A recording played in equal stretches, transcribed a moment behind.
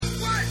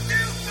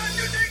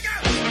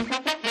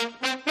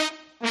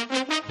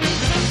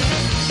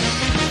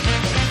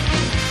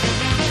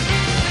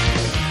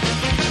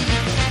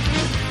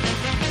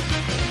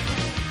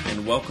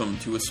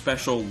to a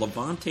special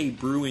Levante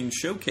Brewing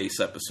Showcase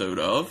episode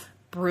of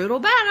Brutal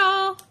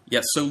Battle.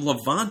 Yes, so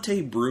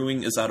Levante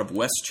Brewing is out of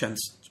Westchester.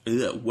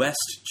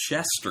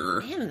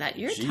 Man,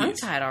 you're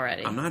tongue-tied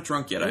already. I'm not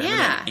drunk yet. I haven't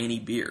had any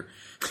beer,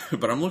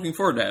 but I'm looking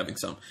forward to having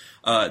some.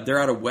 They're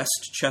out of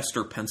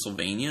Westchester,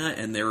 Pennsylvania,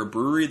 and they're a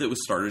brewery that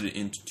was started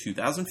in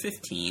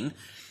 2015.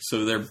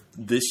 So they're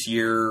this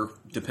year,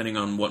 depending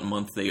on what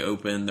month they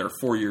open, they're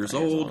 4 years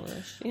old.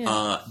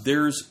 Yeah.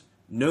 There's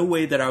no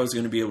way that I was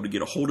going to be able to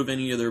get a hold of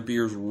any of their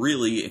beers,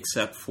 really,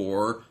 except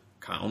for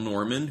Kyle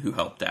Norman, who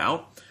helped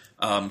out.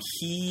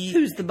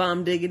 Who's the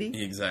bomb diggity?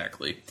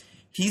 Exactly.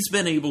 He's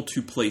been able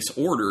to place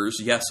orders,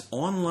 yes,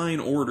 online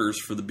orders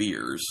for the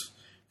beers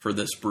for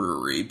this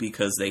brewery,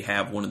 because they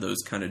have one of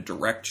those kind of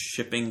direct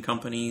shipping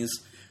companies,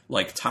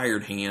 like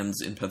Tired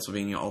Hands in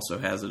Pennsylvania also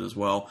has it as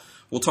well.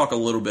 We'll talk a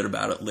little bit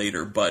about it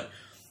later, but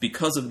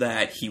because of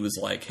that, he was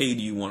like, hey,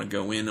 do you want to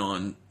go in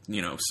on,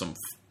 some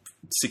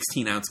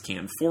 16-ounce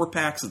can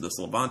 4-packs of this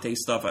Levante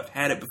stuff? I've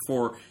had it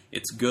before.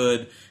 It's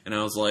good. And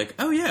I was like,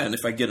 oh, yeah, and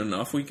if I get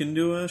enough, we can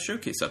do a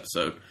showcase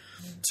episode.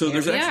 So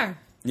there's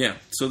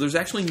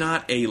actually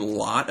not a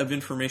lot of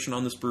information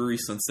on this brewery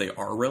since they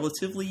are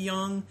relatively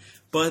young,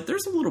 but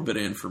there's a little bit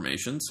of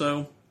information.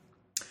 So,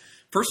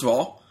 first of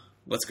all,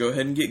 let's go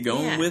ahead and get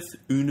going with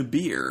Una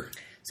Beer.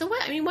 So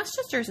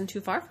Westchester isn't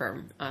too far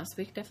from us.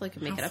 We definitely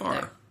could make it up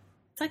there.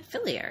 It's like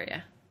Philly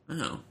area.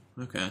 Oh,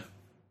 okay.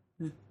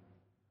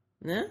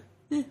 Yeah?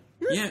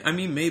 Yeah,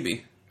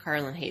 maybe.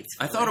 Carlin hates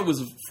Philly. I thought it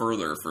was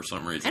further for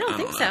some reason. I don't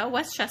think so.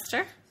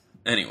 Westchester.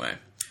 Anyway.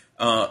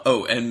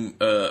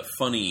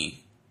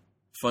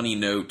 Funny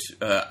note,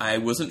 I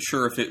wasn't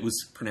sure if it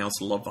was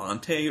pronounced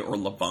Levante or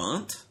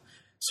Levant.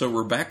 So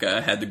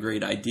Rebecca had the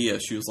great idea.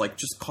 She was like,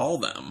 just call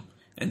them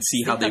and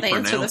see how they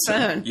pronounce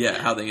it. Yeah,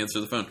 how they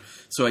answer the phone.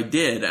 So I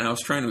did, and I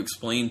was trying to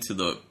explain to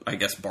the,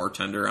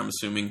 bartender, I'm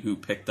assuming, who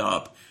picked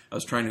up. I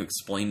was trying to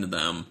explain to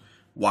them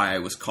why I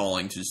was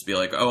calling, to just be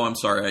like, oh, I'm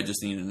sorry, I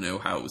just needed to know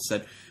how it was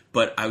said.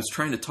 But I was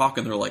trying to talk,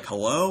 and they're like,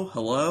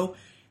 hello?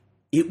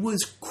 It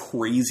was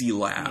crazy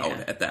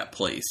loud at that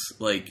place.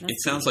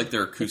 It sounds like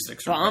their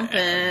acoustics are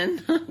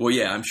bumping. Well,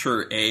 yeah, I'm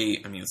sure,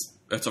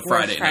 it's a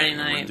Friday night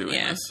when we're doing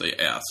this. So,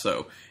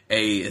 so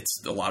A,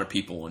 it's a lot of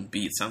people, and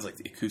B, it sounds like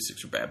the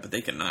acoustics are bad, but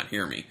they cannot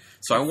hear me.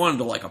 So I wanted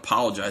to,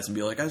 apologize and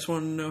be like, I just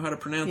want to know how to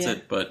pronounce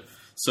it. But,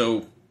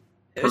 so,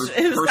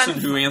 person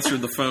who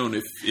answered the phone,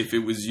 if it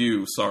was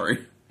you, sorry.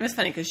 It was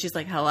funny because she's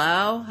like,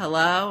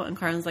 hello, and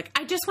Carlin's like,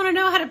 I just want to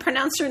know how to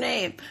pronounce your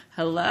name.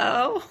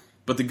 Hello?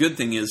 But the good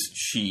thing is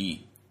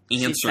she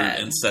answered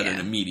and said it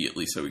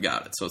immediately, so we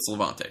got it. So it's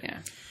Levante. Yeah.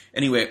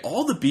 Anyway,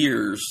 all the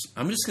beers,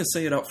 I'm just going to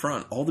say it up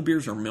front, all the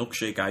beers are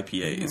milkshake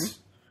IPAs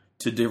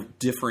to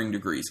differing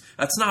degrees.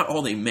 That's not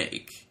all they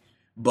make,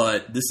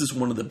 but this is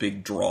one of the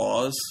big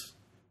draws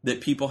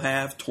that people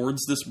have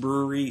towards this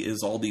brewery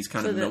is all these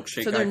kind of milkshake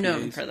IPAs. So they're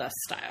known for this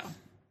style.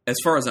 As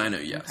far as I know,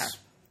 yes. Okay.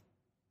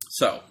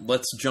 So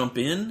let's jump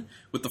in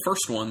with the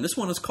first one. This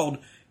one is called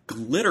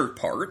Glitter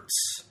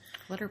Parts.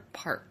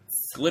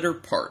 Glitter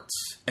Parts.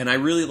 And I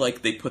really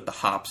like they put the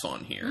hops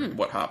on here,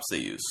 what hops they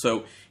use.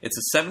 So it's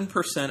a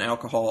 7%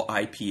 alcohol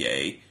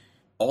IPA.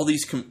 All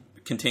these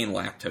contain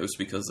lactose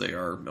because they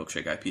are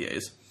milkshake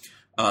IPAs.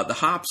 The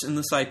hops in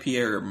this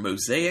IPA are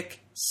Mosaic,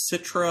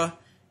 Citra,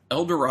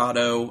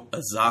 Eldorado,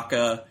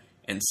 Azacca,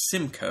 and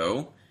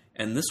Simcoe.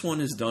 And this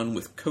one is done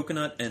with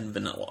coconut and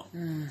vanilla.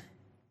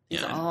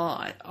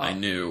 Yeah, I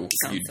knew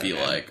you'd be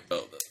good. Like,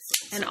 oh, that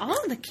sounds and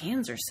all of the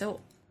cans are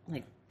so,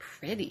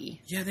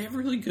 pretty. Yeah, they have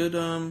really good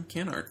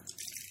can art.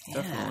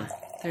 Yeah. Definitely.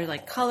 They're,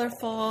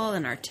 colorful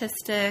and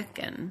artistic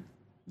and...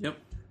 Yep.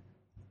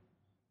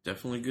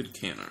 Definitely good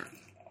can art.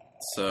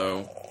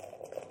 So,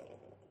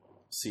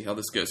 see how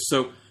this goes.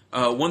 So,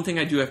 one thing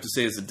I do have to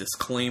say as a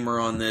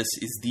disclaimer on this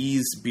is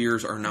these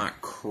beers are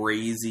not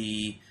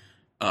crazy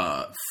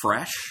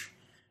fresh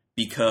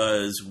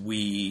because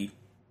we,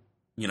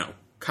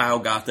 Kyle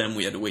got them.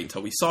 We had to wait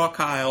until we saw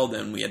Kyle.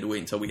 Then we had to wait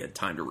until we had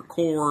time to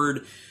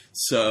record.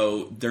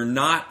 So they're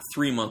not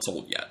 3 months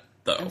old yet,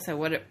 though. And so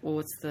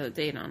what's the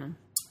date on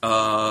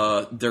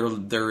them?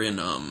 They're in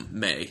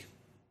May,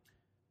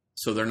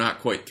 so they're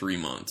not quite 3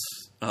 months.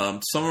 Some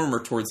of them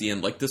are towards the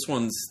end. Like this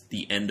one's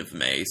the end of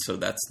May, so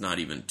that's not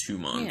even 2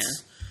 months. Yeah.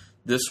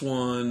 This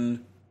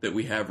one that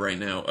we have right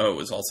now,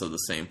 is also the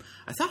same.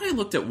 I thought I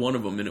looked at one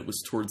of them and it was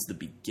towards the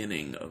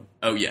beginning of.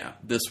 Oh yeah,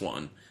 this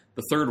one.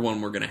 The third one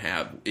we're gonna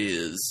have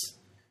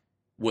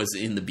was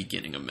in the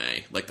beginning of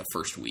May, like the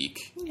first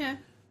week. Yeah.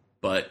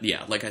 But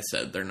yeah, like I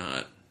said, they're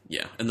not.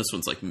 Yeah, and this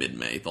one's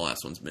mid-May. The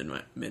last one's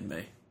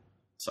mid-May.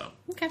 So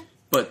okay,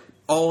 but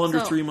all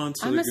under 3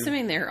 months. So I'm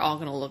assuming they're all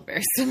going to look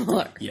very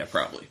similar. Yeah,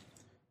 probably.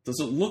 Does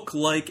it look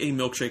like a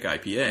milkshake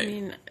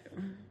IPA?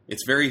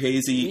 It's very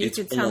hazy. You it's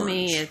could tell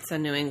me it's a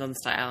New England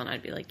style, and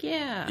I'd be like,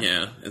 yeah.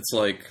 Yeah, it's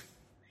like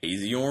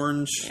hazy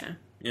orange. Yeah.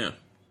 Yeah.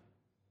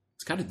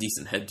 It's got a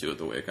decent head to it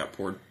the way it got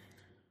poured.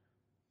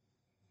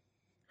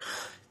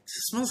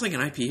 It smells like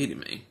an IPA to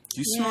me.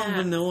 Do you smell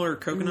vanilla or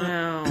coconut?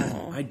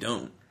 No. I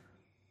don't.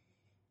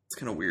 It's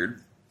kind of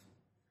weird.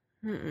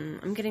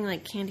 I'm getting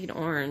candied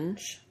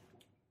orange.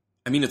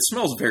 I mean, it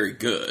smells very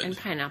good. And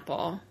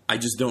pineapple. I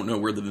just don't know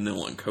where the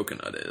vanilla and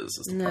coconut is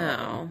the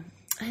problem.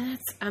 And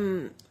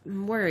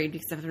I'm worried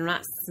because if I'm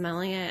not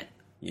smelling it,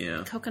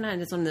 Yeah. coconut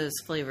is one of those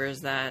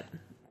flavors that...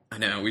 I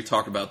know, we've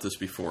talked about this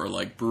before.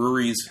 Like,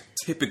 breweries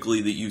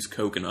typically that use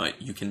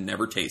coconut, you can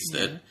never taste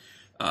it.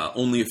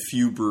 Only a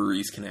few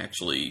breweries can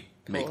actually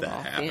make Pull it that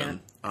off,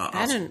 happen.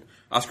 yeah.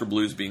 Oscar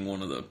Blues being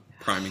one of the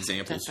prime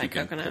examples who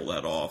can coconut. pull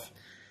that off.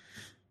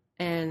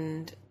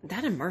 And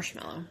that and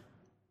marshmallow.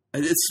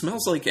 It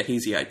smells like a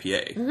hazy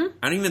IPA. Mm-hmm.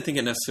 I don't even think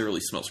it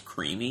necessarily smells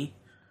creamy.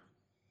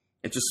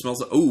 It just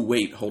smells like... Oh,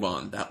 wait, hold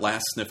on. That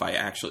last sniff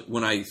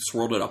when I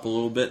swirled it up a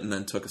little bit and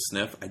then took a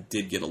sniff, I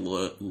did get a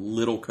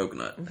little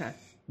coconut. Okay.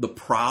 The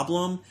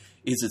problem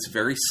is it's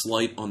very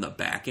slight on the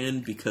back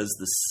end because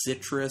the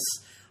citrus,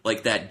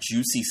 like that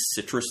juicy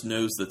citrus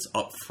nose that's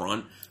up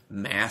front,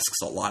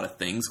 masks a lot of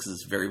things because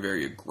it's very,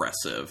 very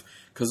aggressive.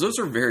 Because those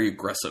are very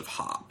aggressive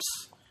hops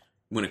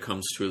when it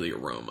comes to the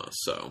aroma,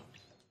 so...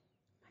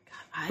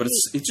 But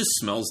it just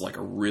smells like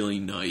a really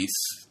nice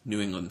New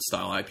England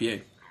style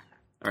IPA.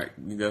 All right,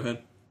 you go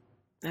ahead.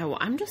 Oh,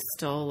 I'm just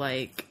still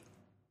like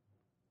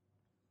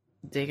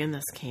digging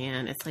this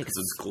can. It's like Because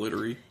it's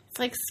glittery. It's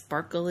like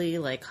sparkly,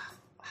 like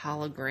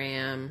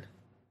hologram,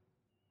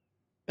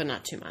 but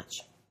not too much.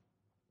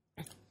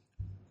 So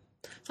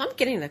I'm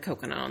getting the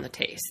coconut on the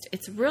taste.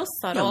 It's real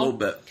subtle. Yeah, a little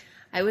bit.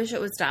 I wish it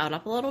was dialed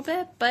up a little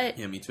bit, but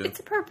Yeah, me too. it's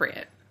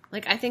appropriate.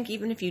 Like, I think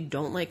even if you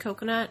don't like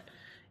coconut,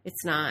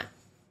 it's not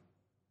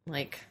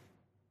like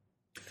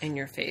in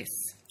your face.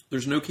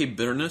 There's no Cape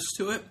bitterness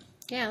to it.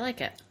 Yeah, I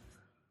like it.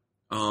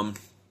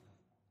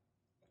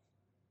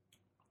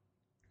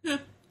 Yeah,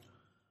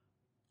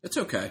 it's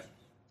okay.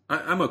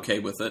 I'm okay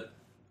with it.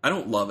 I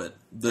don't love it.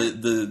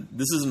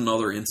 This is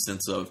another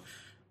instance of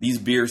these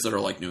beers that are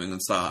like New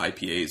England style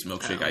IPAs,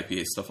 milkshake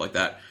IPAs, stuff like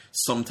that.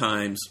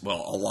 Sometimes,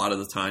 well, a lot of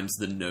the times,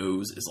 the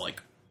nose is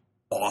like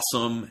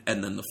awesome,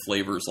 and then the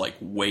flavor's like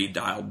way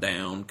dialed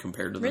down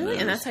compared to the Really?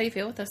 nose. And that's how you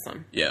feel with this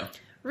one? Yeah.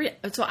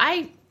 So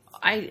I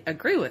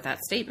agree with that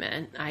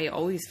statement. I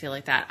always feel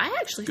like that. I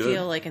actually Good.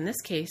 feel like in this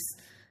case,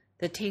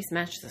 the taste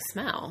matched the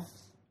smell.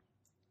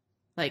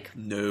 Like,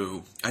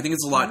 No. I think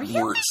it's a lot Really?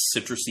 more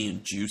citrusy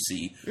and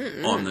juicy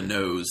on the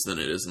nose than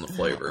it is in the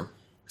flavor.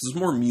 Because it's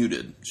more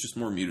muted. It's just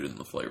more muted in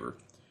the flavor.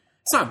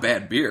 It's not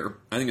bad beer.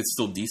 I think it's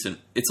still decent.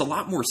 It's a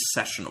lot more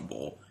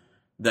sessionable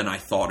than I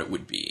thought it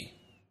would be.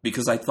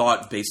 Because I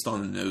thought, based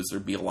on the nose,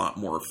 there'd be a lot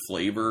more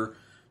flavor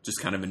just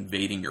kind of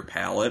invading your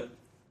palate.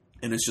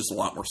 And it's just a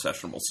lot more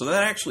sessionable. So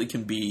that actually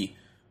can be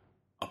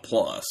a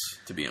plus,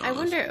 to be honest. I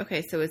wonder,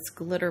 okay, so it's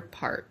glitter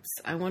parts.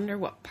 I wonder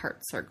what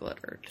parts are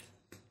glittered.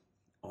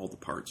 All the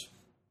parts.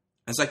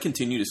 As I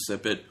continue to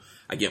sip it,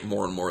 I get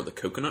more and more of the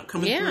coconut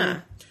coming Yeah.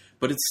 through.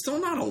 But it's still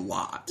not a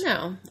lot.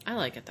 No, I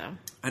like it though.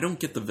 I don't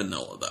get the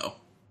vanilla, though.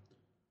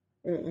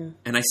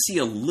 And I see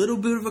a little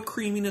bit of a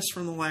creaminess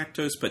from the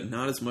lactose, but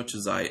not as much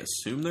as I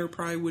assume there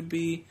probably would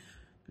be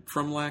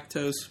from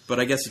lactose. But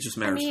I guess it just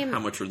matters how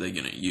much are they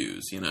going to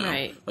use, you know?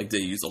 Right. Like,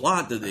 did they use a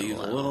lot? Did they use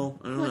a little?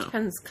 I don't Well, know. it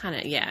depends kind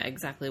of, yeah,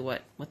 exactly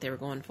what they were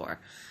going for.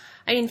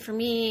 I mean, for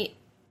me,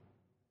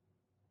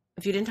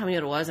 if you didn't tell me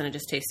what it was and I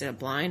just tasted it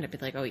blind, I'd be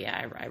like, oh yeah,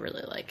 I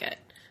really like it.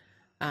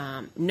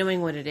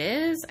 Knowing what it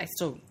is, I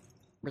still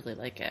really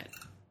like it.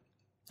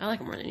 I like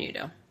it more than you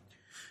do.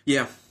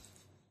 Yeah.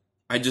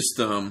 I just,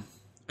 I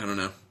don't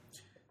know.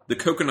 The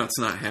coconut's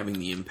not having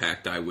the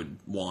impact I would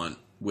want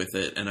with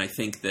it. And I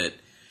think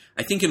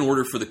in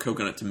order for the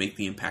coconut to make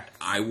the impact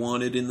I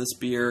wanted in this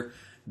beer,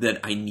 that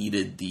I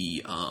needed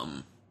the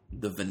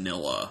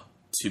vanilla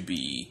to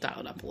be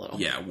Dialed up a little.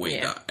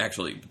 Yeah,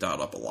 actually dialed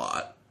up a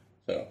lot.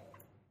 So.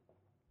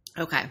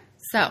 Okay,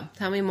 so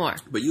tell me more.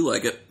 But you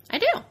like it. I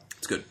do.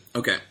 It's good.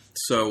 Okay.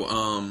 So,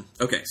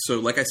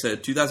 like I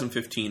said,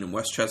 2015 in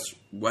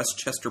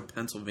Westchester,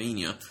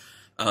 Pennsylvania.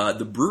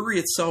 The brewery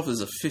itself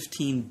is a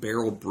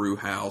 15-barrel brew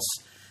house.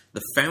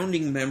 The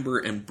founding member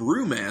and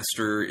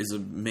brewmaster is a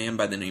man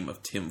by the name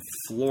of Tim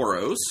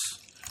Floros.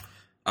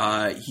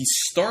 He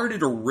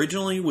started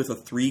originally with a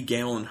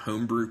 3-gallon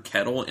homebrew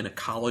kettle in a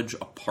college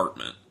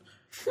apartment.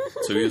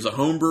 So he was a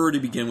home brewer to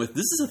begin with.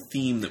 This is a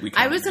theme that we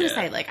I was going to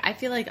say, like, I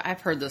feel like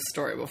I've heard this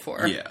story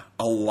before. Yeah.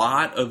 A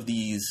lot of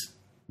these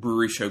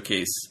brewery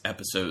showcase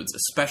episodes,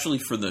 especially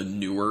for the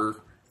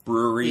newer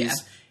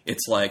breweries,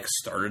 it's like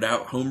started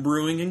out home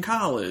brewing in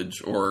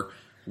college, or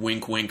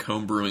wink wink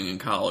home brewing in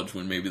college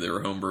when maybe they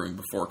were home brewing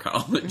before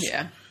college.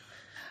 Yeah.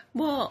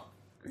 Well,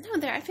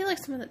 no, I feel like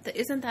some of that,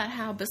 isn't that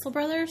how Bissell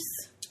Brothers?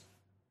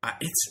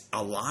 It's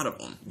a lot of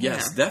them.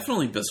 Yes, Yeah.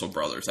 definitely Bissell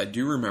Brothers. I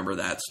do remember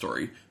that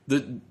story.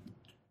 The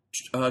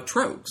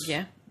Trogs.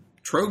 Yeah.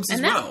 Trogs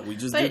as well. We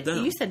just did them.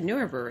 But you said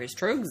newer breweries.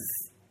 Trogs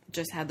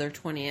just had their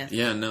 20th.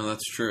 Yeah, no,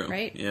 that's true.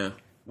 Right? Yeah.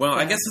 Well,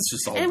 I guess it's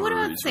just all and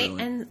breweries, what about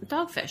really. and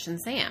Dogfish and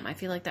Sam? I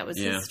feel like that was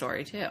his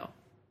story too.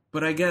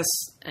 But I guess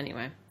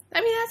Anyway,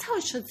 I mean that's how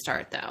it should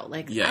start though.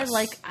 Like Yes.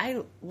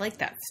 I like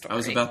that story. I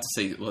was about to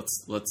say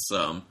let's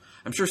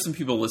I'm sure some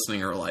people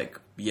listening are like,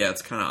 yeah,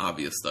 it's kind of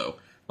obvious though.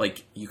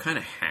 Like you kind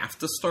of have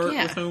to start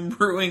with home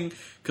brewing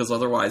because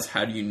otherwise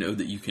how do you know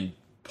that you can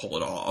pull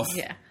it off?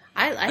 Yeah.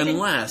 I think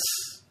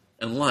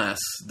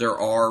unless there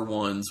are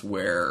ones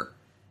where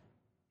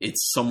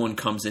it's someone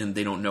comes in,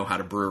 they don't know how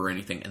to brew or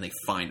anything, and they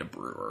find a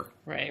brewer.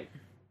 right.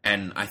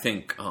 And I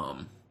think,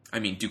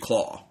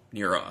 Duclaw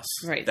near us.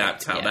 Right.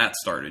 That's how that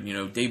started.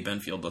 Dave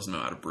Benfield doesn't know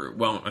how to brew.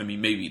 Well,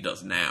 maybe he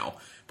does now.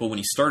 But when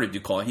he started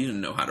Duclaw, he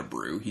didn't know how to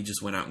brew. He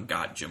just went out and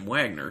got Jim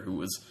Wagner, who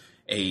was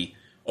a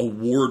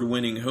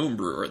award-winning home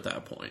brewer at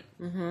that point.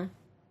 Mm-hmm.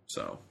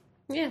 So.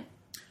 Yeah.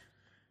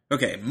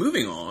 Okay,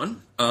 moving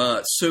on.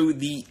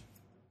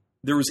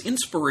 There was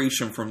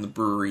inspiration from the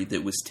brewery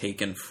that was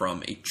taken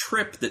from a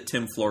trip that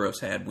Tim Floros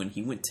had when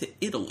he went to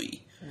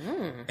Italy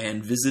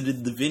and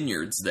visited the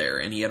vineyards there.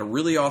 And he had a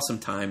really awesome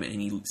time,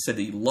 and he said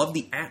he loved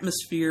the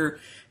atmosphere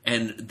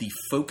and the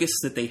focus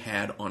that they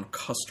had on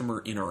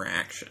customer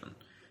interaction.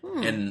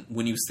 And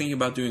when he was thinking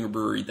about doing a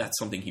brewery, that's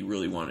something he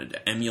really wanted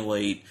to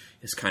emulate,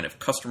 is kind of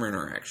customer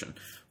interaction.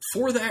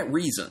 For that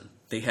reason,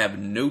 they have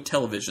no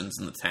televisions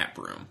in the tap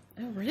room.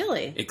 Oh,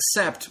 really?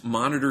 Except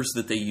monitors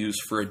that they use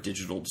for a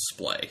digital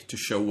display to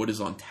show what is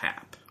on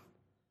tap.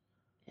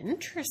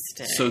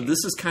 Interesting. So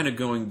this is kind of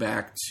going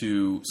back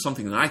to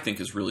something that I think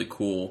is really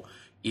cool,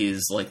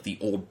 is like the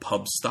old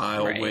pub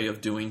style way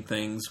of doing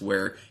things,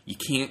 where you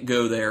can't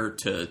go there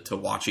to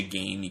watch a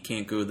game. You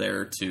can't go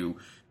there to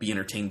be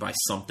entertained by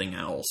something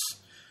else.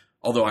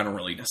 Although I don't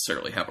really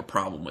necessarily have a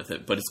problem with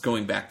it, but it's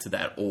going back to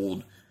the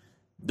old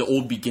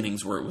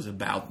beginnings where it was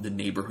about the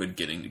neighborhood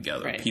getting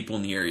together, people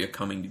in the area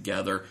coming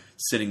together,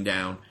 sitting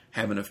down,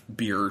 having a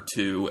beer or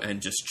two,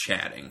 and just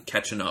chatting,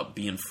 catching up,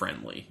 being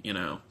friendly,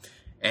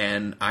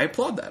 And I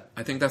applaud that.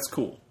 I think that's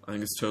cool. I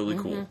think it's totally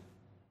cool.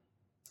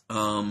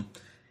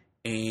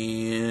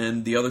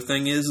 And the other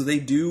thing is they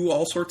do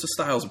all sorts of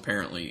styles,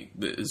 apparently,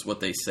 is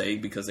what they say,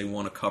 because they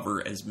want to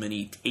cover as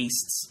many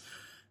tastes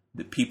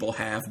that people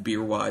have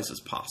beer-wise as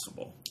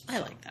possible. I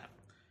like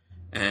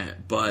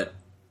that. But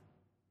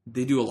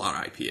they do a lot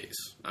of IPAs,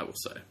 I will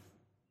say.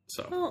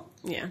 So. Well,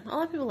 yeah. A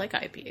lot of people like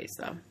IPAs,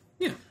 though.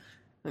 Yeah.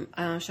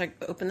 Should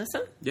I open this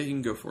one? Yeah, you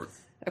can go for it.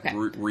 Okay.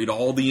 Read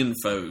all the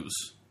infos.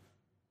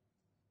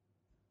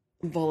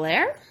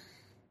 Volaire?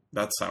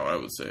 That's how I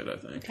would say it, I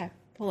think. Okay.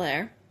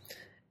 Volaire.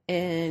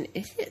 And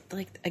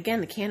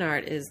again, the can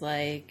art is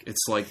like...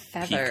 It's like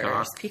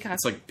feathers. Peacock.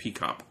 It's like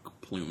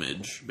peacock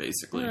plumage,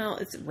 basically. Well,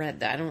 it's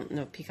red. I don't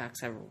know if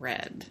peacocks have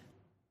red.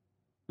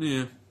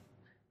 Yeah.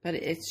 But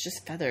it's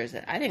just feathers.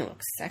 I think it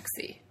looks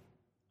sexy.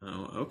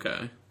 Oh,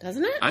 okay.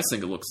 Doesn't it? I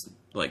think it looks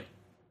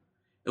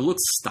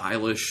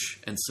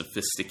stylish and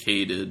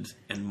sophisticated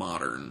and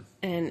modern.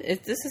 And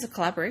this is a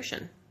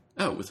collaboration.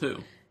 Oh, with who?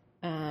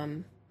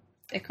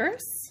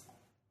 Icarus?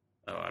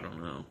 Oh, I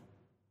don't know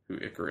who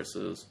Icarus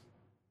is. Is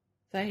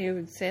that how you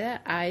would say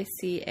that?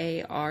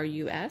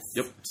 Icarus?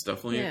 Yep, it's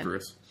definitely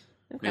Icarus.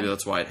 Okay. Maybe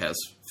that's why it has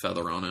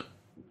feather on it.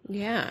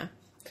 Yeah.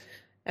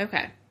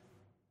 Okay.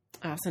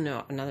 I also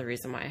know another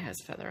reason why it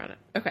has feather on it.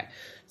 Okay.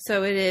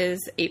 So it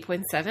is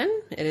 8.7.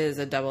 It is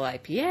a double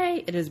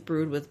IPA. It is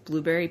brewed with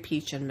blueberry,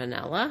 peach, and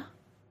vanilla.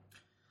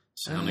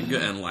 Sounding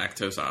good. And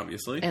lactose,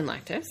 obviously. And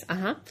lactose.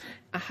 Uh-huh.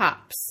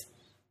 Hops.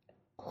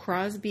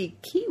 Crosby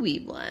Kiwi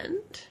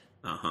Blend.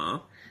 Uh-huh.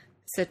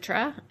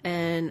 Citra.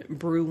 And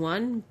Brew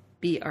 1,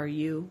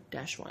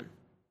 BRU-1.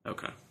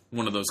 Okay.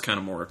 One of those kind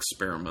of more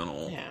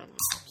experimental. Yeah. I don't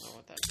know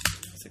what that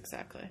is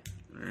exactly.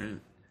 All right.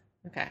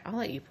 Okay, I'll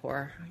let you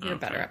pour. You're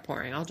better at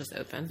pouring. I'll just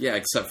open. Yeah,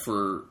 except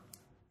for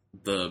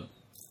the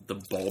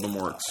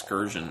Baltimore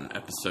Excursion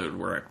episode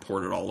where I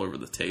poured it all over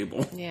the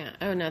table. Yeah.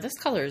 Oh, no, this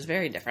color is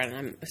very different.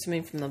 I'm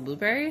assuming from the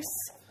blueberries.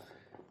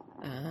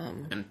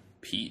 And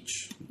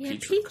peach. Yeah,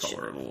 peach would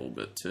color it a little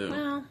bit, too.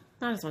 Well,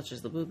 not as much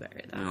as the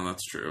blueberry, though. No,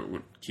 that's true. It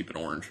would keep it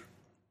orange.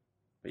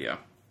 But yeah.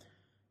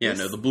 Yeah,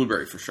 no, the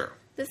blueberry for sure.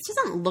 This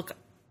doesn't look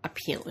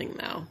appealing,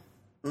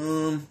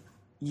 though.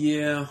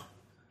 Yeah.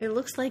 It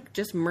looks like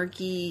just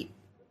murky.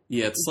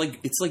 Yeah, it's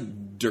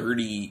like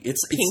dirty.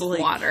 It's pink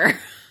like water.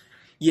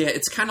 Yeah,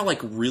 it's kind of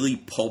like really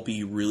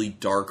pulpy, really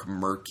dark,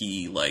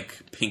 murky,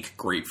 like pink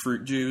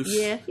grapefruit juice.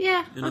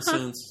 Yeah. In a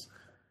sense,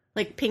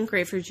 like pink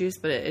grapefruit juice,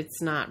 but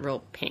it's not real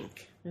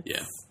pink.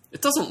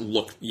 It doesn't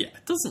look. Yeah,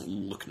 it doesn't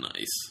look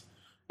nice.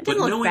 It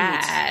doesn't look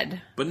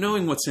bad. But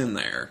knowing what's in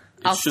there,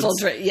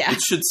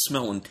 it should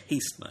smell and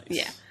taste nice.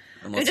 Yeah,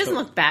 it doesn't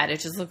look bad.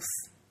 It just looks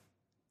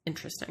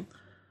interesting.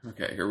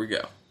 Okay, here we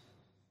go.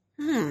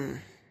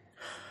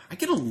 I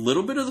get a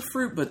little bit of the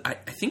fruit, but I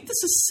think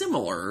this is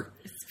similar.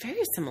 It's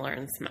very similar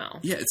in smell.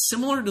 Yeah, it's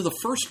similar to the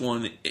first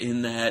one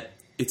in that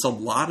it's a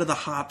lot of the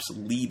hops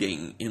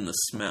leading in the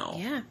smell.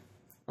 Yeah,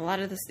 a lot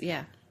of this,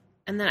 yeah.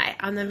 And then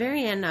on the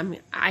very end,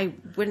 I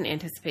wouldn't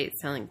anticipate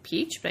smelling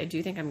peach, but I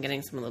do think I'm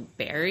getting some of the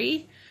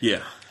berry.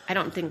 Yeah.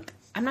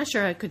 I'm not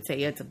sure I could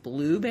say it's a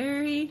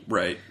blueberry.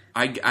 Right.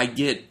 I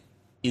get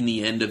in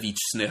the end of each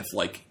sniff,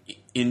 like,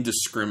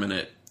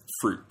 indiscriminate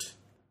fruit.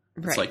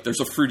 Right. It's like there's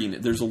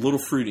a little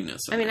fruitiness.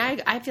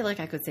 I feel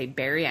like I could say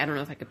berry. I don't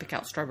know if I could pick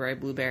out strawberry,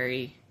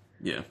 blueberry,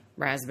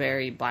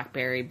 raspberry,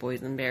 blackberry,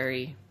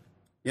 boysenberry,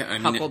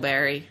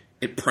 huckleberry.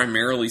 It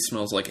primarily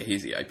smells like a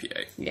hazy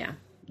IPA. Yeah.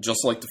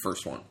 Just like the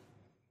first one.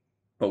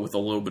 but with a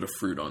little bit of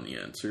fruit on the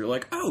end. So you're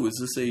like, oh, is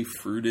this a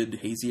fruited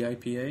hazy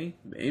IPA?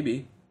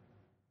 Maybe.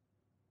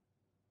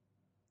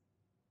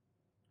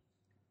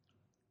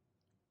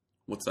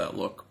 What's that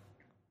look?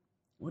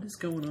 What is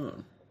going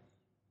on?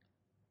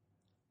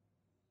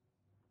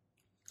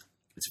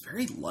 It's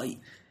very light.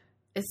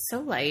 It's so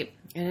light,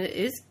 and it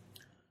is.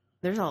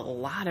 There's a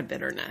lot of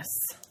bitterness.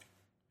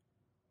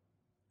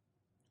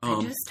 I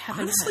just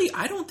haven't. Honestly,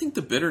 I don't think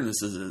the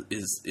bitterness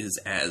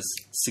is as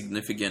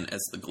significant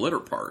as the glitter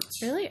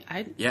parts. Really?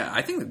 Yeah,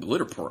 I think the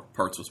glitter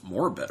parts was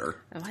more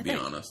bitter. To be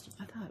honest,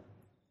 I thought.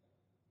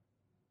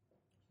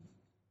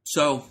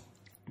 So,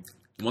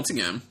 once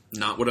again,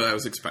 not what I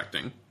was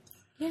expecting.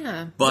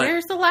 Yeah, but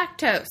where's the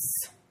lactose?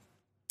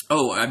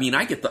 Oh, I mean,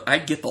 I get the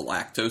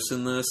lactose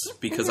in this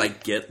because I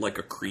get like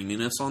a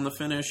creaminess on the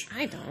finish.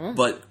 I don't.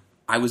 But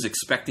I was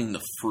expecting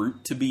the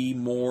fruit to be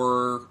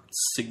more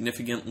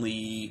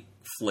significantly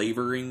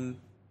flavoring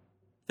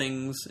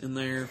things in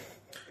there.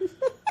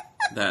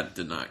 That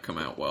did not come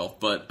out well,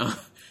 but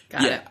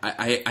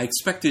I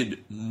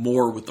expected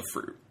more with the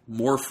fruit,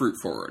 more fruit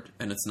forward,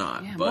 and it's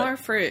not. Yeah, but, more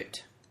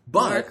fruit,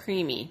 but more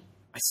creamy.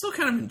 I still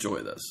kind of enjoy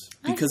this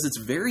because it's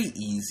very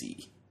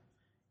easy.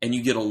 And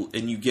you get a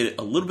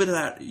little bit of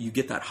that. You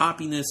get that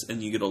hoppiness,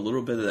 and you get a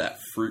little bit of that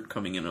fruit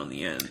coming in on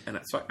the end. And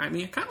so, I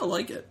mean, I kind of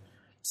like it.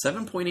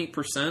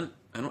 7.8%.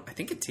 I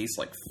think it tastes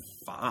like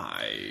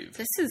 5.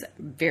 This is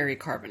very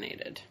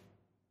carbonated.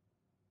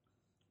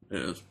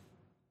 It is.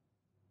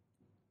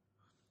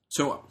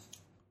 So,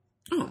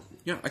 oh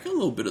yeah, I got a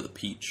little bit of the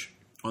peach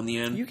on the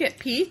end. You get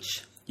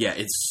peach? Yeah,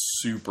 it's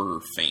super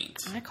faint.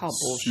 I call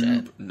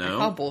bullshit. No, I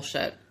call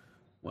bullshit.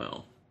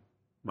 Well,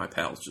 my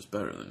pal's just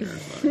better than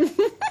yours.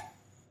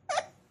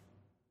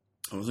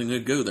 I wasn't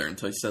going to go there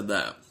until you said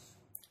that.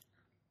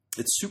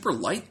 It's super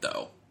light,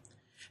 though.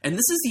 And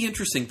this is the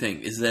interesting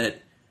thing, is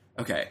that,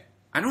 okay,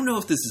 I don't know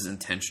if this is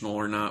intentional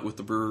or not with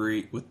the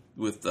brewery,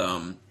 with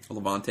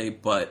Levante,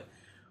 but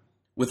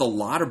with a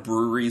lot of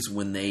breweries,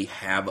 when they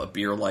have a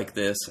beer like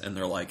this, and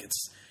they're like,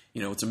 it's a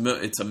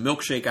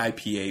milkshake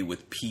IPA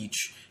with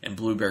peach and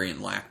blueberry and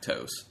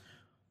lactose,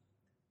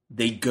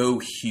 they go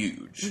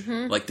huge.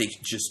 Mm-hmm. Like, they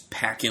just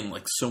pack in,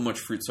 like, so much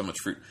fruit.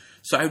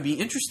 So I would be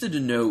interested to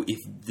know if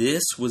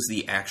this was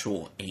the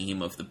actual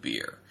aim of the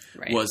beer.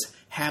 Right. Was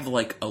have,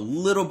 like, a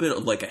little bit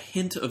of, like, a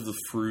hint of the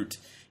fruit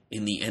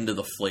in the end of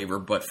the flavor,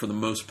 but for the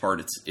most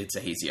part, it's a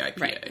hazy IPA.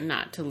 Right,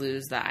 not to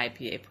lose the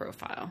IPA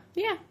profile.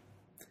 Yeah.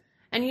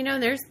 And,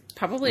 there's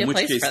probably a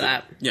place for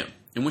that. Yeah,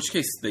 in which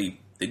case they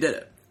did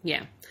it.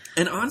 Yeah.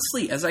 And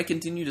honestly, as I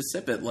continue to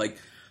sip it, like,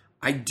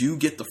 I do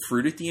get the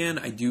fruit at the end.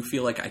 I do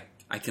feel like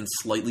I can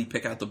slightly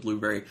pick out the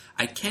blueberry.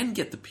 I can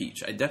get the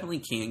peach. I definitely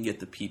can get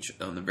the peach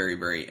on the very,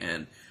 very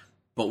end.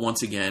 But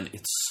once again,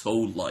 it's so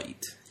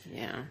light.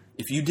 Yeah.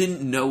 If you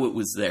didn't know it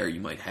was there,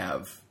 you might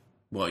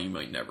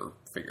never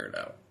figure it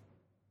out.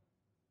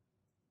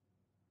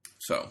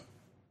 So,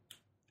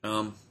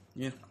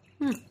 yeah.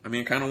 I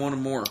mean, I kind of wanted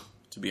more,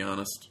 to be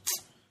honest.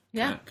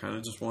 Yeah. I kind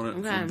of just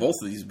wanted, for both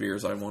of these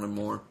beers, I wanted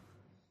more.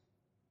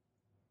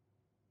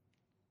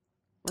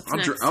 What's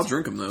next? I'll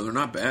drink them, though. They're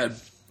not bad.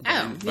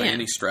 By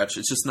any stretch.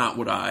 It's just not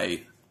what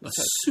I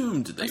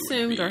assumed they would be.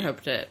 Assumed or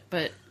hoped it,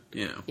 but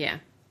yeah.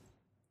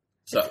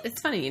 So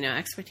it's funny,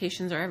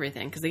 expectations are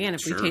everything. Because again, if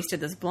we tasted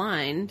this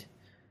blind,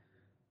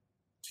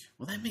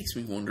 well, that makes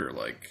me wonder.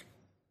 Like,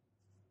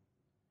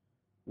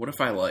 what if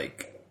I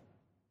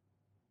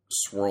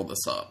swirl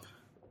this up?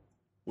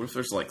 What if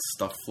there's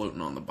stuff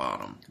floating on the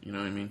bottom? You know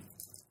what I mean?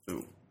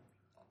 Ooh.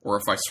 Or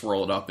if I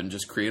swirl it up and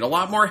just create a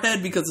lot more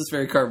head because it's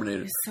very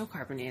carbonated. It's so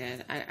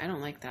carbonated. I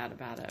don't like that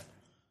about it.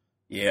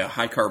 Yeah,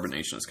 high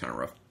carbonation is kind of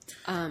rough.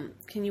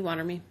 Can you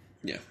water me?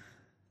 Yeah.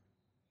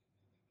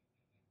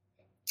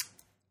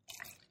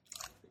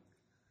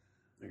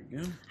 There you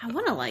go. I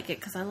want to like it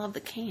because I love the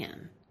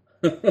can.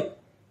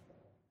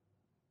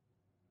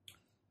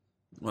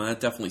 Well, that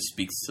definitely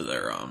speaks to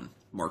their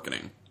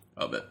marketing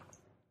of it.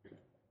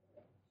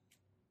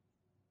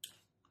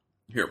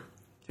 Here,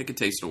 take a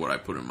taste of what I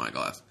put in my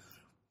glass.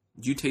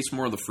 Do you taste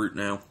more of the fruit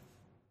now?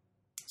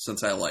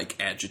 Since I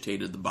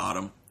agitated the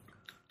bottom.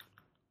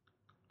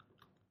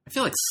 I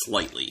feel like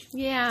slightly.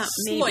 Yeah,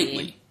 slightly.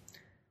 Maybe.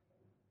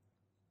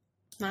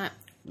 Not.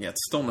 Yeah,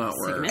 it's still not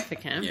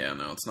significant. Yeah,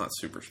 no, it's not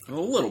super. A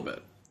little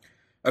bit.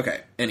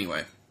 Okay.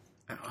 Anyway,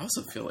 I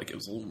also feel like it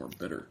was a little more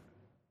bitter.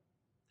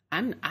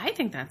 I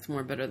think that's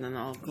more bitter than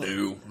all glitter.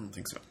 No, I don't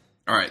think so.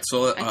 All right,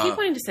 so I keep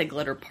wanting to say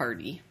glitter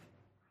party.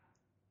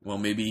 Well,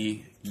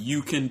 maybe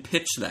you can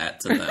pitch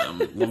that to them.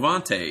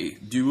 Levante,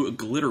 do a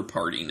glitter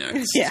party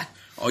next. Yeah.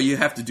 All you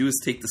have to do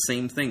is take the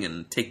same thing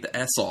and take the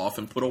S off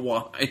and put a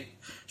Y.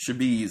 Should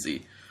be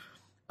easy.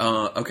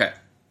 Okay.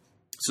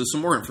 So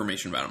some more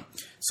information about them.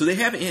 So they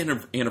have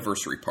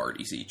anniversary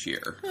parties each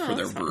year for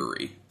their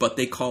brewery, but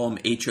they call them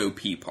HOP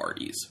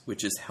parties,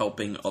 which is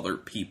helping other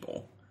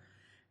people.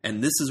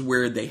 And this is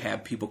where they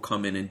have people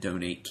come in and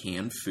donate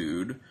canned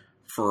food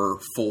for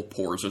full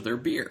pours of their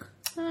beer.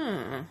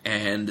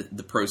 And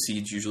the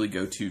proceeds usually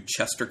go to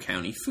Chester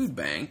County Food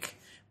Bank,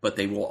 but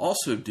they will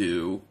also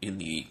do, in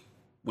the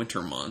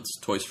winter months,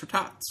 Toys for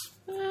Tots.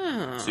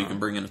 Oh, So you can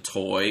bring in a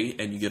toy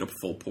and you get a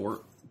full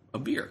port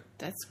of beer.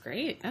 that's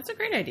great. That's a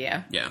great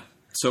idea. Yeah.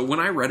 So when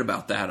I read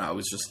about that, I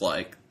was just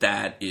like,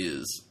 that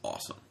is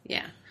awesome.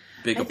 Yeah.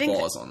 Big I think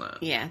applause on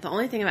that. Yeah. The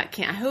only thing about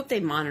I hope they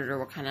monitor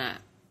what kind of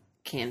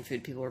canned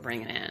food people are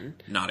bringing in.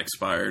 Not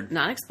expired.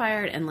 Not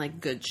expired and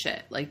like good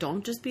shit. Like,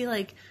 don't just be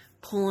like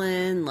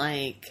pulling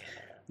like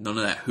None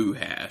of that hoo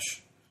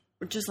hash.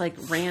 just like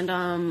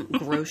random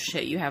gross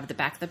shit you have at the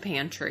back of the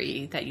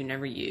pantry that you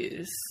never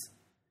use.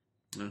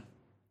 Yeah.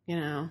 You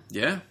know?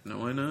 Yeah.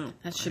 No, I know.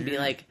 That should be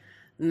like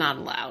not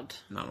allowed.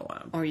 Not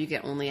allowed. Or you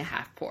get only a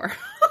half pour.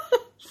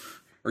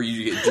 Or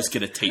you just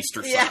get a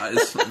taster Yeah.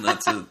 size, and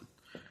that's it.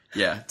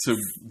 Yeah, to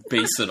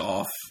base it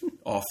off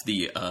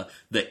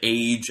the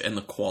age and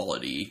the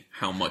quality,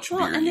 how much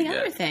Well, beer and you the get.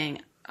 other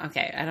thing,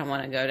 okay, I don't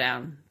want to go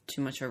down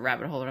too much of a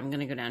rabbit hole, but I'm going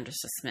to go down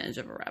just a smidge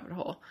of a rabbit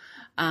hole.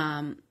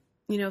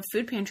 You know,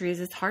 food pantries,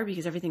 it's hard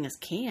because everything is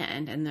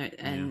canned,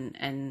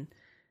 and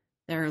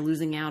they're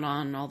losing out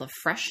on all the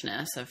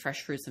freshness of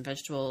fresh fruits and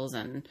vegetables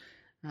and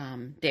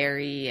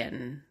dairy,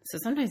 and so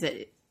sometimes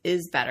it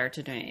is better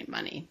to donate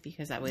money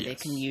because that way they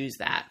can use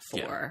that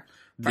for.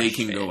 They fresh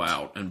can food. go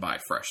out and buy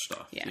fresh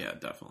stuff. Yeah. Yeah,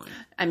 definitely.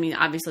 I mean,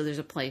 obviously, there's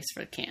a place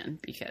for can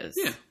because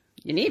Yeah.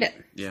 you need it.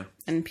 Yeah.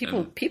 And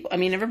people, I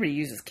mean, everybody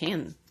uses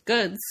canned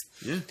goods,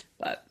 Yeah.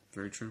 but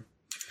Very true.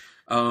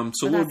 So a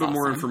little that's bit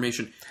more awesome.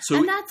 information. So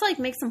and that's like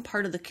makes them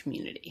part of the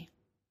community.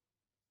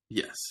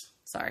 yes.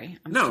 Sorry,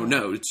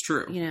 No, it's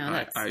true. You know,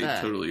 that's I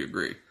totally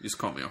agree. You just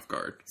caught me off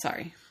guard.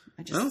 Sorry,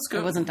 I just No, that's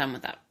good. I wasn't done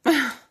with that.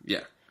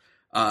 Yeah.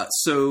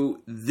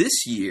 So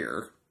this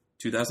year,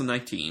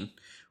 2019,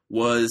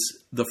 was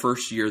the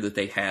first year that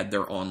they had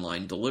their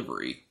online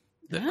delivery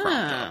that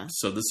cropped up.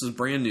 So this is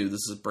brand new.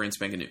 This is brand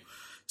spanking new.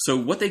 So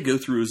what they go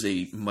through is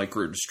a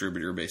micro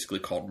distributor basically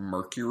called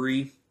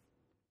Mercury.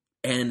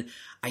 And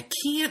I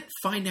can't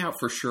find out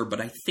for sure, but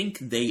I think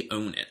they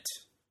own it.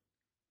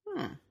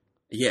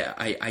 Yeah,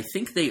 I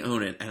think they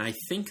own it. And I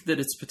think that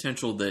it's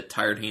potential that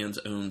Tired Hands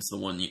owns the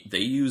one they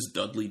use,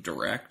 Dudley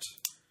Direct.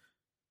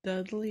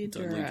 Dudley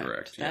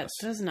Direct. That yes.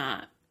 does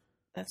not.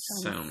 That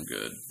Sound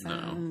good. No.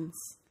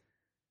 sounds.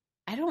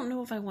 I don't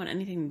know if I want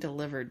anything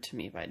delivered to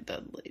me by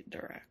Dudley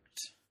Direct.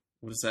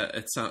 What is that?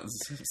 It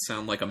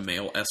sound like a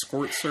mail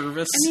escort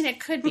service? I mean, it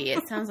could be.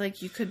 It sounds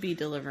like you could be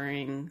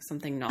delivering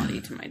something naughty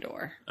to my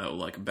door. Oh,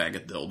 like a bag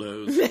of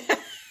dildos.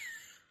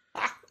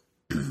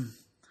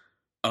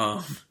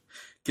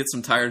 Get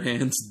some Tired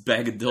Hands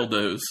bag of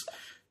dildos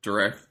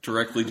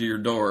directly to your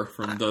door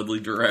from Dudley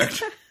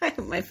Direct. I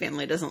hope my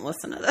family doesn't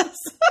listen to this.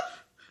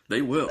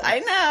 They will. I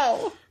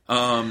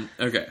know.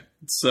 Okay.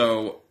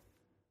 So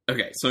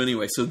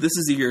anyway, so this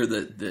is the year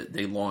that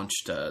they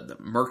launched the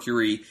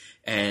Mercury,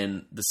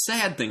 and the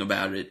sad thing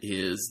about it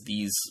is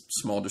these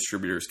small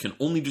distributors can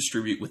only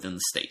distribute within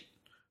the state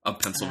of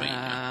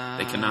Pennsylvania.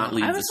 They cannot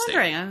leave I the was state.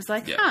 wondering. I was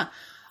like, Yeah.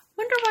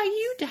 wonder why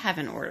you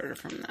haven't ordered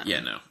from them. Yeah,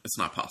 no, it's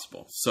not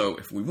possible. So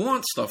if we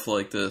want stuff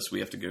like this, we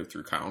have to go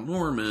through Kyle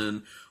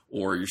Norman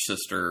or your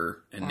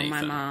sister and Or Nathan.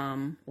 my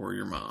mom. Or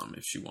your mom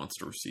if she wants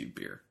to receive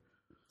beer.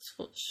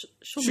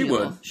 She'll She mule.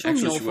 would. She'll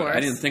Actually, mule she for would. us. I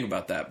didn't think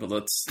about that, but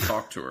let's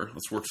talk to her.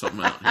 Let's work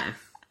something out here.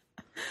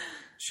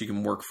 She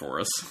can work for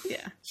us.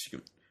 Yeah. She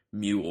can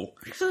mule.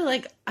 Actually,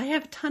 like, I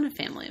have a ton of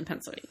family in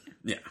Pennsylvania.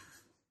 Yeah.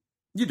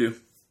 You do.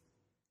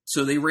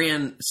 So they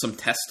ran some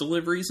test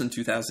deliveries in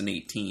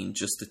 2018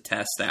 just to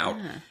test out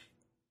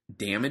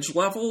damage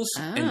levels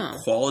and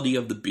quality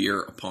of the beer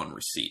upon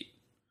receipt.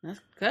 That's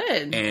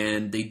good.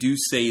 And they do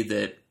say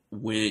that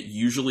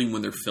usually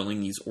when they're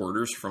filling these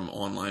orders from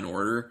online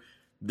order,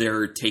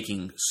 they're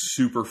taking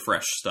super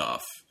fresh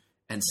stuff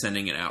and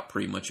sending it out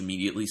pretty much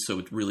immediately, so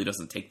it really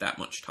doesn't take that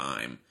much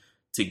time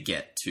to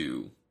get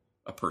to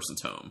a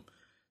person's home.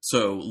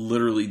 So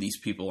literally these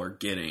people are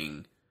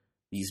getting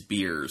these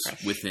beers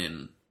Fresh.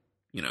 within,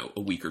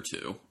 a week or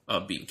two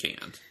of being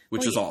canned,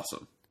 which is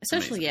awesome.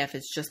 Especially, if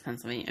it's just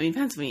Pennsylvania. I mean,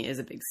 Pennsylvania is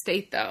a big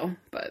state, though,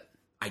 but...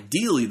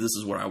 Ideally, this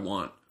is what I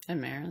want. And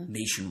Maryland.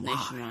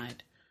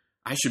 Nationwide.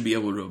 I should be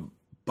able to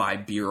buy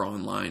beer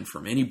online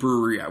from any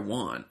brewery I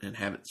want and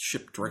have it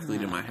shipped directly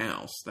to my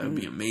house. That would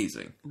be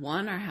amazing.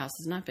 One, our house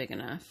is not big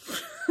enough.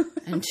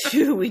 And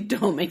two, we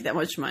don't make that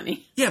much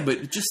money. Yeah,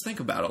 but just think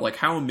about it. Like,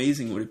 how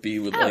amazing would it be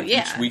with,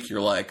 each week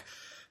you're like,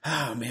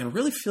 oh, man, I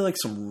really feel like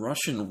some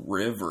Russian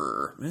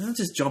River. Man, I'll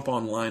just jump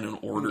online and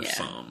order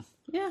some.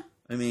 Yeah.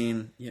 I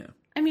mean, yeah.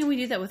 I mean, we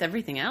do that with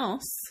everything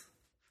else.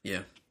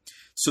 Yeah.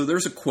 So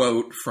there's a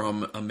quote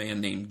from a man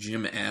named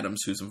Jim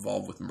Adams who's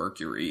involved with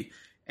Mercury,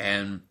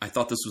 and I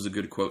thought this was a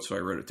good quote, so I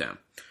wrote it down.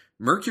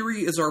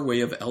 Mercury is our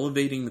way of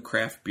elevating the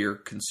craft beer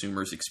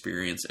consumer's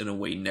experience in a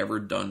way never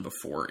done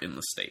before in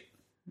the state.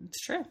 It's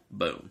true.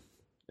 Boom.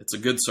 It's a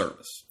good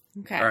service.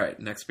 Okay. All right,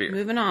 next beer.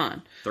 Moving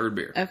on. Third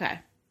beer. Okay.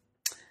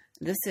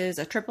 This is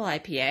a triple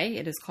IPA.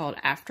 It is called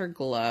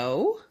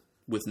Afterglow.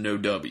 With no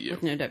W.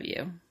 With no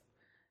W.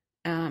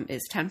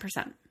 Is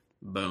 10%.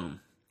 Boom.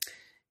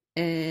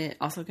 It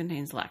also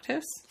contains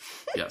lactose.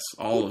 Yes,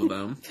 all of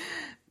them.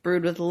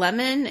 Brewed with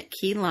lemon,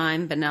 key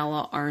lime,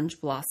 vanilla, orange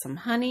blossom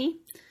honey.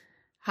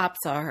 Hops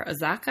are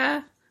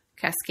Azaka,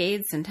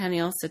 Cascade,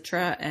 Centennial,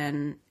 Citra,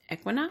 and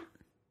Equinox.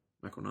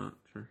 Equinox,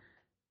 sure.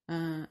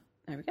 There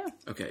we go.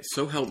 Okay,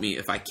 so help me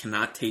if I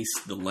cannot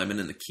taste the lemon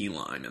and the key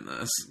lime in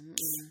this.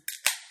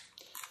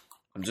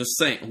 I'm just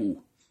saying.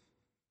 Ooh.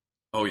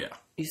 Oh, yeah.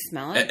 You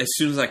smell it? As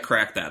soon as I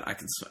crack that, I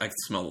can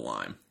smell the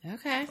lime.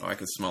 Okay. Oh, I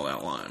can smell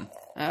that lime.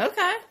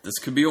 Okay. This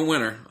could be a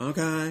winner.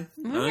 Okay.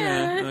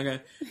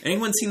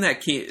 Anyone seen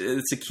that Key?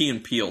 It's a Key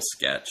and Peele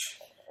sketch.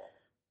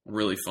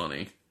 Really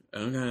funny.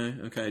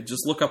 Okay.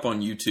 Just look up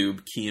on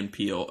YouTube, Key and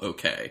Peele,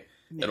 okay.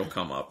 Yeah. It'll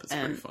come up. It's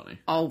pretty funny.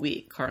 All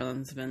week,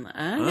 Carlin's been like,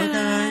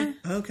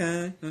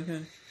 okay.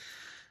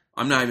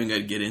 I'm not even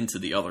going to get into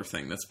the other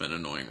thing that's been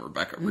annoying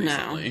Rebecca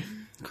recently. No.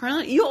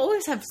 Carlin, you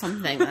always have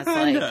something that's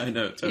like... I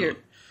know, totally.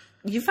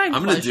 You find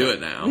I'm going to do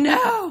it now.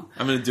 No!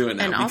 I'm going to do it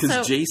now and because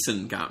also,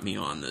 Jason got me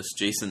on this.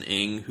 Jason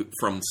Ing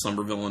from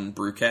Somerville and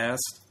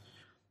Brewcast,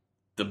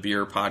 the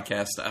beer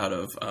podcast out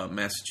of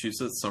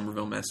Massachusetts,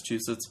 Somerville,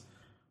 Massachusetts.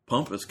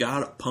 Pump has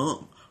got it.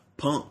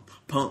 Pump.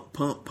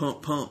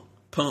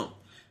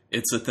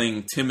 It's a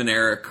thing. Tim and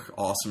Eric,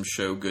 awesome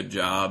show, good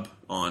job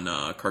on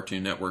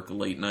Cartoon Network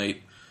late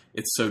night.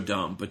 It's so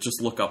dumb, but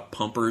just look up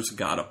Pumpers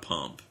Gotta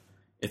Pump.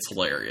 It's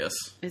hilarious.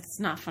 It's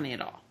not funny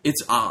at all.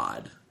 It's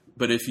odd,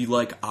 but if you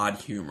like odd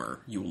humor,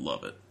 you will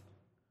love it.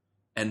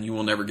 And you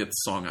will never get the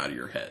song out of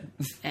your head.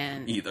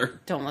 And either.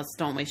 Don't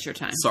waste your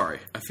time. Sorry,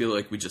 I feel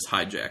like we just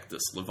hijacked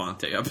this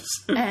Levante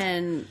episode.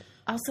 And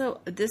also,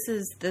 this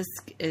is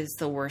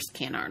the worst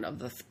can art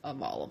of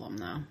all of them,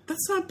 though.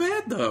 That's not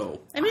bad,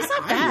 though. I mean, it's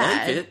not bad.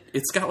 I like it.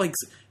 It's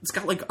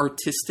got like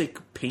artistic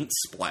paint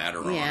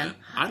splatter on it.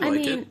 I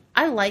like it.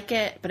 I like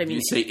it, but I mean,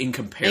 you say in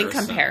comparison.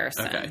 In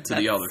comparison, okay, to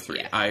the other three.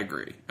 Yeah. I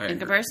agree. In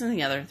comparison to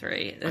the other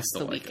three, it's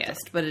the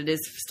weakest, but it is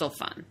still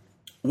fun.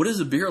 What does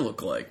a beer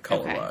look like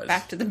color-wise? Okay,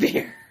 back to the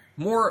beer.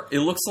 It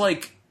looks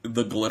like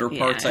the glitter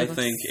parts, I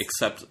think,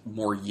 except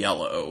more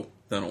yellow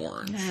than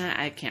orange.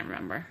 I can't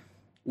remember.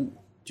 Ooh.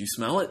 Do you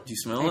smell it?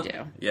 I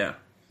do. Yeah.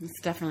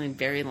 It's definitely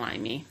very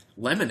limey.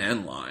 Lemon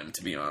and lime,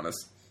 to be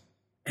honest.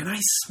 And I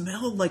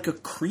smell like a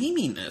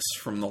creaminess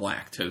from the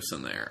lactose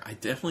in there. I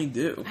definitely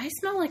do. I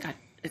smell like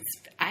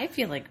I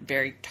feel like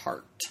very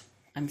tart.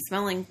 I'm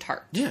smelling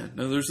tart. Yeah,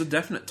 no, there's a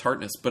definite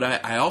tartness. But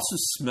I also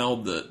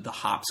smelled the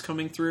hops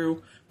coming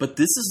through. But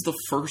this is the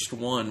first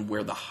one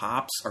where the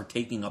hops are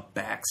taking a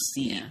back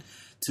seat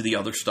to the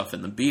other stuff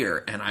in the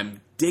beer. And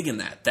I'm digging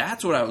that.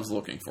 That's what I was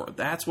looking for.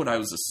 That's what I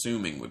was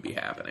assuming would be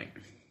happening.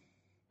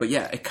 But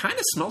yeah, it kind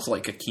of smells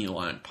like a key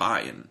lime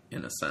pie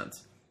in a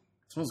sense.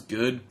 It smells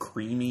good,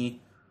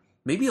 creamy.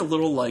 Maybe a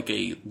little like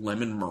a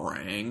lemon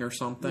meringue or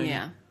something.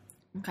 Yeah.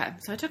 Okay,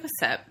 so I took a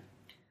sip.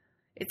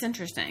 It's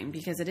interesting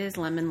because it is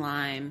lemon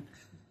lime,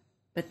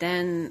 but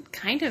then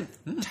kind of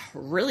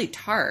really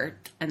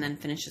tart and then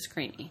finishes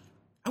creamy.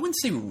 I wouldn't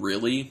say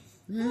really.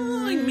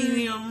 Like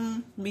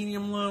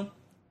medium low.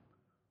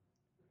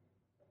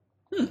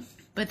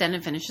 But then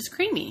it finishes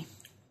creamy.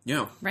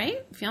 Yeah.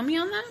 Right? Feel me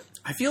on that?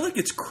 I feel like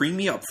it's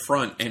creamy up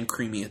front and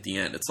creamy at the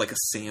end. It's like a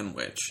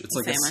sandwich. It's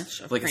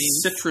like a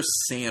citrus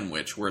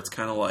sandwich where it's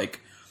kind of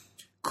like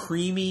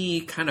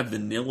creamy, kind of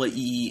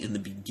vanilla-y in the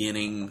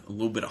beginning, a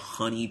little bit of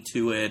honey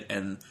to it,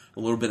 and a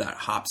little bit of that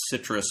hop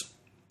citrus.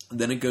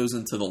 Then it goes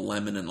into the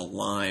lemon and the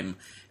lime,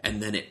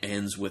 and then it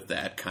ends with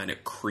that kind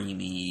of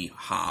creamy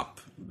hop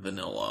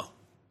vanilla.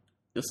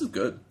 This is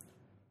good.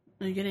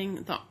 You're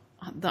getting the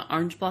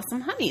orange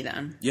blossom honey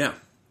then. Yeah.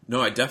 No,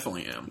 I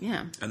definitely am.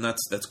 Yeah. And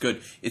that's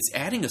good. It's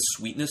adding a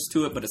sweetness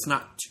to it, but it's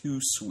not too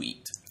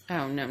sweet.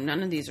 Oh, no.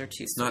 None of these are too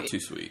sweet. It's not too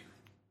sweet.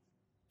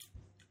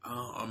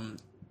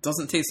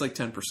 Doesn't taste like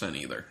 10%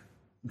 either.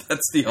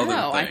 That's the other thing.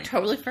 Oh, I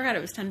totally forgot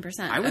it was 10%.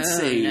 I would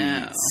say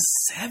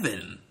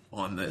 7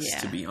 on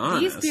this, to be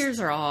honest. These beers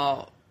are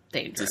all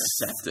dangerous.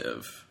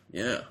 Deceptive.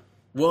 Yeah.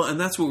 Well, and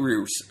that's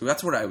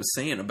what I was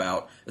saying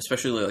about,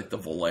 especially like the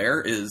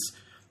Volaire is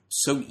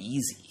so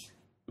easy.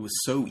 It was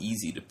so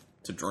easy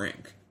to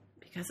drink.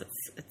 Because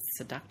it's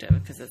seductive,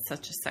 because it's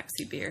such a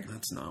sexy beer.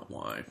 That's not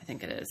why. I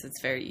think it is.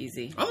 It's very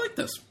easy. I like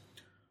this.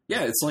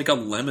 Yeah, it's like a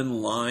lemon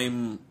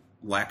lime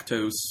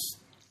lactose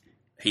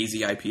hazy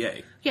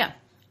IPA. Yeah.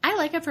 I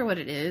like it for what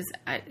it is.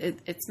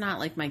 It's not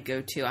like my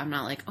go-to. I'm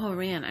not like, oh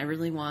man, I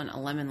really want a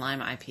lemon lime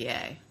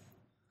IPA.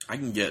 I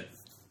can get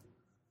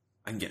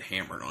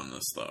hammered on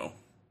this though.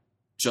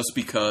 Just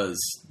because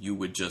you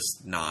would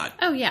just not.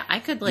 Oh yeah, I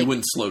could you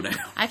wouldn't slow down.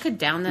 I could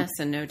down this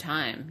in no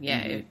time. Yeah,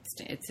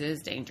 it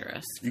is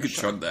dangerous. You could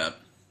chug that.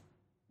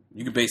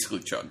 You could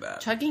basically chug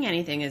that. Chugging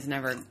anything is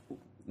never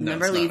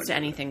leads to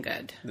anything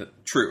good.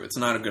 True, it's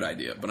not a good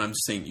idea. But I'm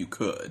saying you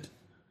could,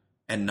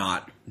 and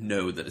not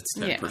know that it's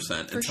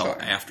 10% until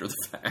after the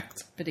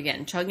fact. But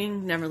again,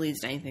 chugging never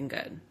leads to anything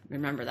good.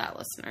 Remember that,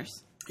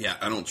 listeners. Yeah,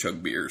 I don't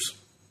chug beers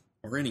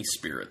or any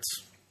spirits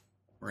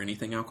or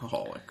anything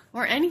alcoholic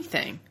or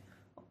anything.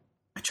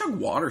 I chug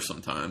water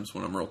sometimes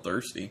when I'm real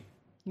thirsty.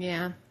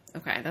 Yeah.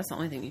 Okay, that's the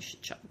only thing you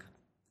should chug.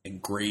 And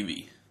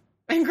gravy.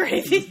 And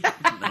gravy. No,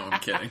 I'm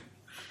kidding.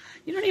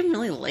 You don't even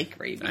really like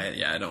gravy.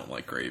 I don't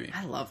like gravy.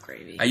 I love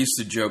gravy. I used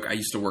to joke. I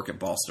used to work at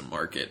Boston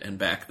Market, and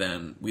back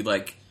then we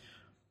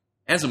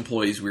as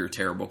employees, we were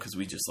terrible because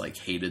we just like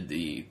hated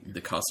the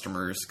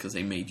customers because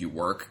they made you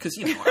work. Because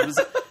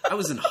I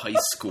was in high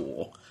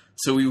school,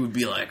 so we would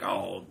be like,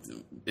 oh,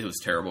 it was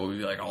terrible. We'd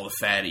be like, oh, the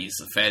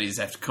fatties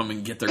have to come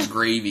and get their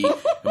gravy,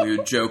 and we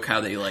would joke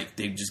how they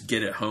just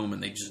get it home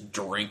and they just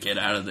drink it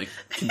out of the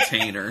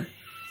container.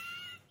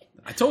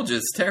 I told you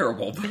it's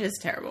terrible. It is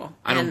terrible.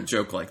 I don't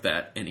joke like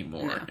that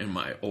anymore in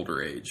my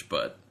older age,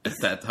 but at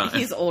that time,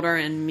 he's older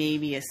and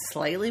maybe is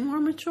slightly more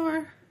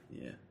mature.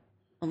 Yeah.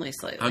 Only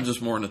slightly. I'm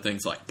just more into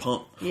things like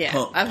pump, yeah,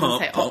 pump, I was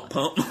pump, say,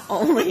 pump.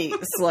 Only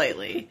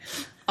slightly.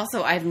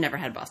 Also, I've never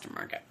had Boston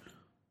Market.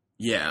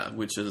 Yeah,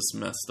 which is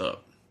messed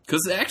up.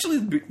 Because actually,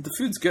 the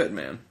food's good,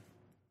 man.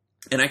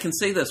 And I can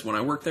say this, when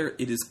I work there,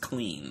 it is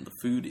clean. The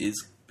food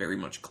is very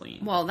much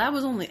clean. Well, that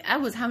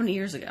was how many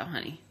years ago,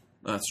 honey?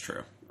 That's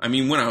true. I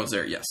mean, when I was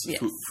there, yes.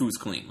 Food's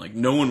clean. Like,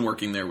 no one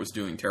working there was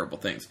doing terrible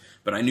things.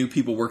 But I knew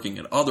people working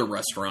at other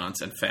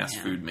restaurants and fast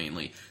food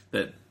mainly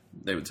that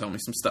they would tell me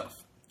some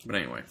stuff. But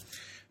anyway.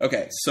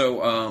 Okay,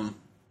 so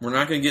we're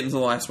not going to get into the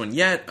last one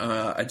yet.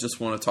 I just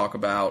want to talk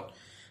about...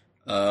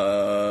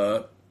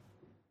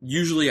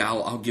 usually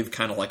I'll give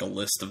kind of like a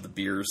list of the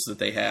beers that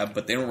they have,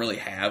 but they don't really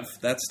have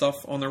that stuff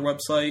on their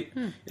website.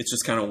 It's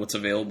just kind of what's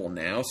available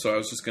now. So I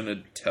was just going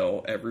to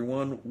tell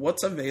everyone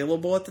what's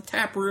available at the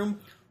tap room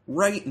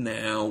right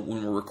now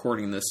when we're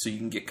recording this, so you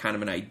can get kind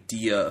of an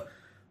idea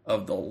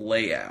of the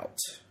layout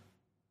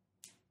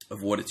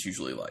of what it's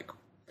usually like.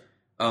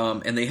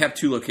 And they have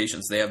 2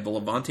 locations. They have the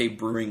Levante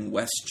Brewing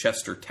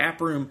Westchester Tap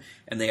Room,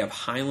 and they have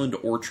Highland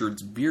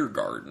Orchards Beer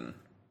Garden.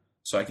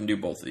 So I can do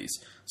both of these.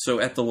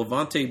 So at the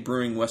Levante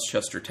Brewing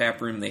Westchester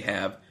Tap Room, they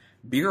have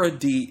Birra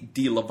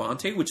di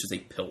Levante, which is a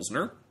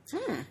Pilsner.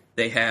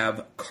 They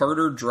have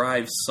Carter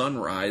Drive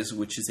Sunrise,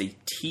 which is a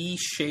tea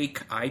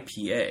shake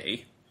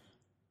IPA.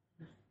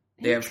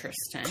 They have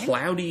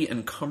Cloudy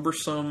and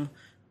Cumbersome,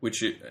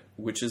 which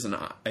is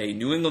a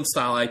New England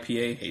style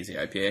IPA, hazy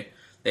IPA.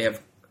 They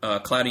have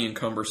Cloudy and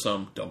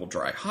Cumbersome double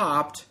dry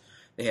hopped.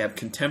 They have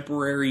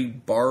Contemporary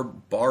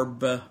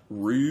Barbe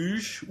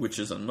Rouge, which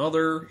is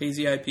another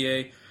hazy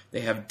IPA.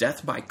 They have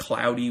Death by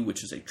Cloudy,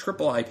 which is a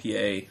triple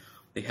IPA.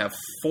 They have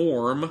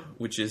Form,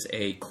 which is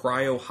a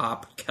cryo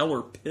hop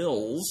Keller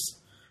Pils.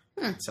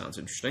 Sounds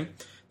interesting.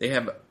 They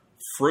have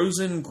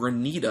Frozen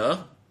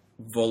Granita,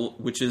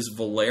 which is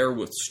Valère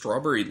with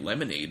strawberry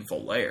lemonade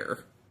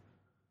Valère.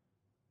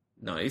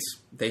 Nice.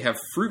 They have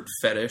Fruit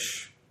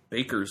Fetish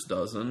Baker's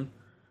Dozen,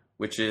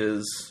 which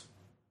is...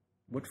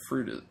 what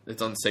fruit is... it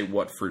doesn't say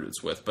what fruit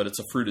it's with, but it's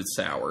a fruited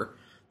sour.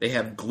 They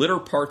have Glitter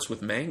Parts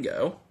with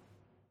mango.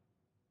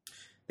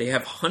 They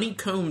have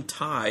Honeycomb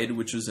Tide,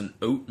 which is an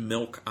oat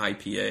milk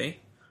IPA.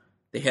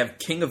 They have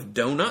King of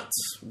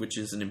Donuts, which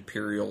is an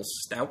imperial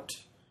stout.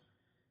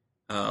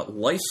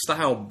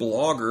 Lifestyle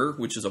Blogger,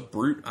 which is a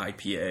brute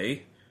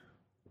IPA.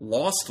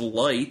 Lost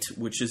Light,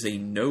 which is a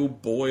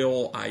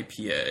no-boil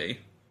IPA.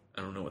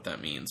 I don't know what that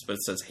means, but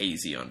it says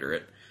hazy under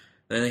it.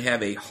 Then they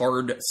have a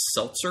Hard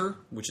Seltzer,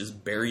 which is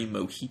berry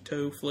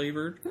mojito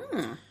flavored.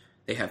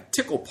 They have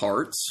Tickle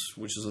Parts,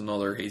 which is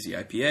another hazy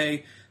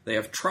IPA. They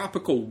have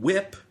Tropical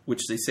Whip,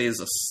 which they say is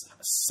a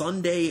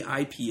Sunday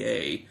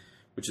IPA,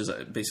 which is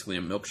basically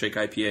a milkshake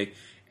IPA.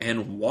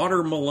 And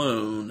Water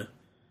Malone,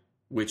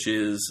 which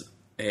is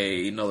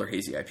another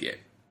hazy IPA.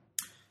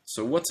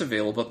 So what's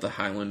available at the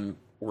Highland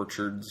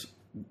Orchards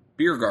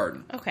Beer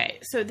Garden? Okay,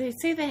 so they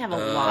say they have a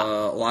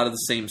lot of the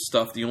same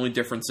stuff. The only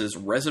difference is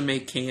Resume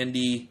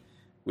Candy,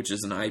 which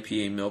is an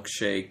IPA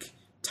milkshake,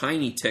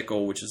 Tiny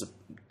Tickle, which is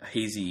a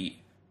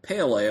hazy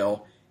pale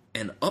ale,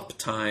 and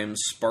Uptime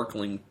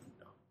Sparkling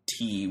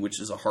Tea,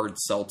 which is a hard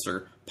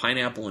seltzer,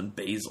 pineapple and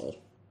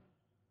basil.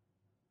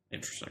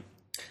 Interesting.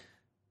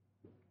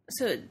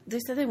 So they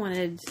said they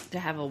wanted to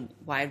have a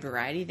wide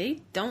variety.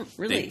 They don't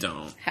really. They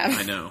don't. Have...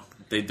 I know.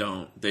 They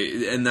don't.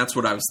 And that's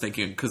what I was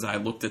thinking, because I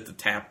looked at the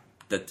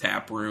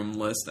tap room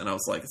list, and I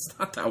was like, it's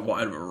not that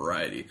wide of a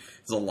variety.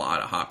 There's a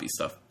lot of hoppy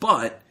stuff.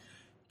 But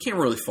can't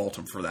really fault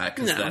them for that,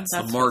 because that's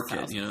the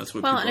market. You know, that's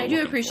what people are looking for. And I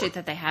do appreciate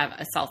that they have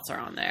a seltzer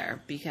on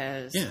there,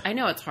 because I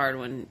know it's hard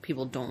when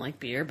people don't like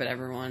beer, but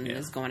everyone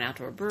is going out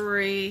to a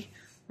brewery.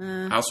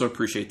 I also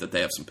appreciate that they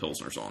have some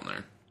Pilsners on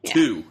there.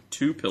 Yeah.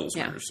 Two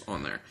Pilsners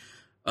on there.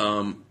 I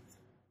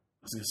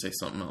was going to say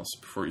something else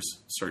before you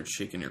started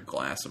shaking your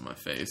glass in my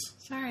face.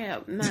 Sorry,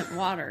 I meant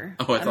water.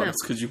 I thought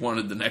it's because you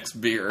wanted the next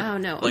beer. Oh,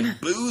 no. Like,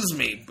 booze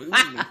me.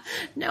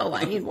 No,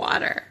 I need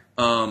water.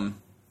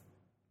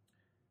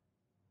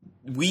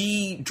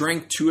 We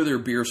drank 2 of their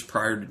beers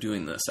prior to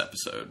doing this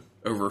episode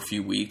over a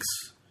few weeks.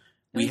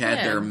 We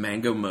had their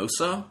Mango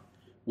Mosa,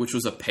 which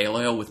was a pale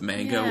ale with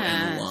mango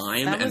and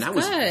lime, that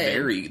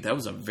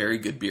was a very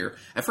good beer.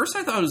 At first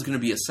I thought it was going to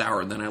be a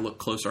sour, then I looked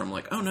closer, I'm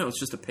like, oh no, it's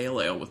just a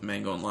pale ale with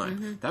mango and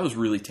lime. That was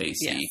really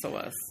tasty. Yes, it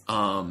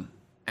was.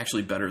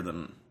 Actually better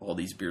than all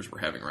these beers we're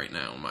having right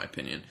now, in my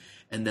opinion.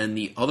 And then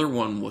the other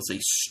one was a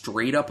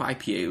straight up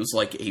IPA. It was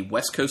like a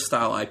West Coast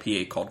style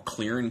IPA called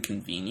Clear and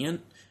Convenient,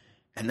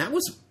 and that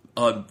was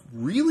a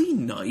really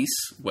nice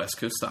West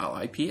Coast style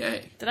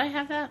IPA. Did I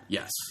have that?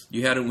 Yes.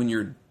 You had it when you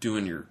were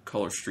doing your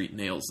Color Street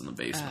nails in the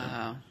basement.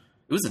 Oh.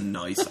 It It was a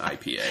nice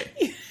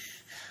IPA.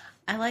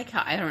 I like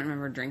how I don't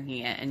remember drinking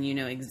it, and you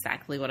know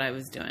exactly what I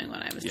was doing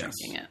when I was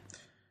drinking it.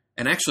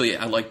 And actually,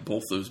 I like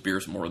both those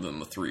beers more than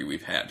the 3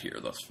 we've had here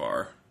thus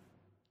far.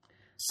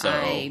 So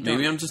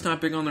maybe I'm just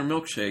not big on their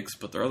milkshakes,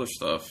 but their other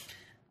stuff,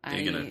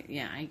 digging it.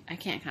 Yeah, I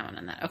can't comment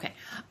on that. Okay,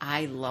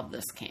 I love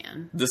this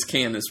can. This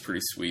can is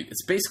pretty sweet.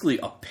 It's basically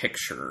a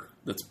picture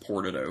that's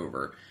ported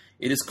over.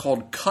 It is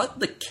called Cut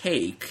the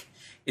Cake.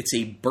 It's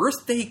a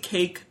birthday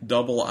cake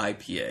double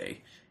IPA.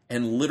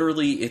 And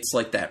literally, it's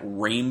like that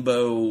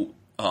rainbow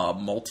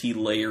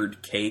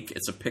multi-layered cake.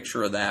 It's a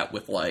picture of that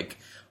with like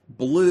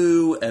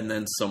blue and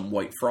then some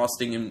white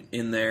frosting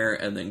in there,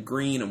 and then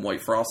green and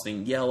white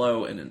frosting,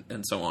 yellow, and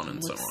so on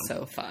and so on.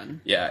 So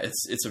fun. Yeah,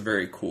 it's a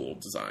very cool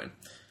design.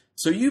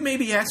 So you may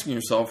be asking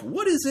yourself,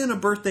 what is in a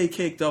birthday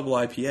cake double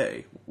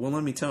IPA? Well,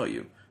 let me tell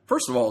you.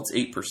 First of all, it's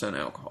 8%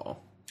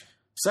 alcohol.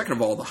 Second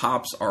of all, the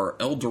hops are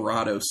El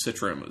Dorado,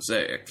 Citra, and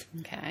Mosaic.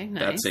 Okay, nice.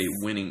 That's a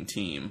winning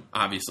team.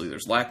 Obviously,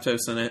 there's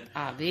lactose in it.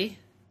 Obvi.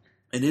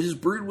 And it is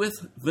brewed with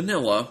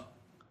vanilla,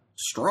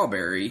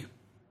 strawberry,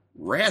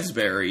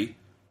 raspberry,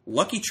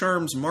 Lucky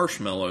Charms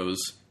marshmallows,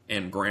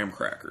 and graham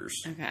crackers.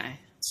 Okay.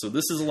 So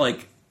this is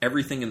like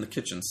everything in the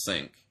kitchen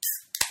sink.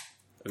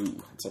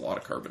 Ooh, it's a lot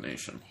of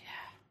carbonation.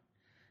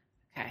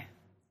 Yeah. Okay.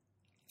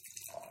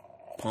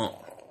 Pump,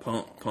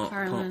 pump, pump,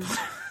 Carlin. pump.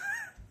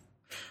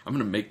 I'm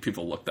going to make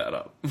people look that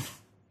up.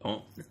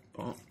 Pump,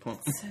 pump,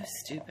 pump. So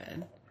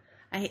stupid.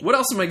 What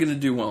else am I going to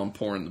do while I'm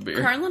pouring the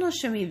beer? Carlin will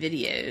show me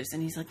videos,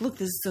 and he's like, look,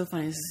 this is so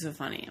funny, this is so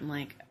funny. I'm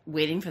like,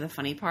 waiting for the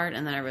funny part,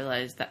 and then I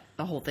realized that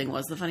the whole thing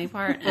was the funny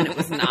part, and it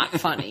was not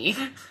funny.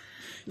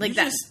 Like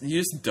you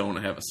just don't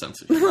have a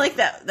sense of humor. Like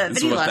that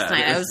video last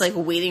night, is. I was like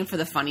waiting for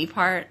the funny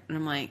part, and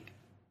I'm like,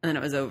 and then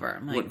it was over.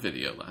 I'm like, what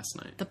video last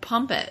night? The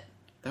pump it.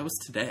 That was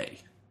today.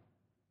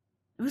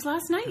 It was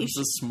last night. It was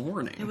this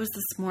morning. It was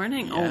this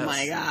morning? Yes. Oh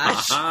my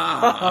gosh.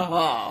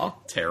 Oh.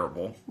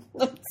 Terrible.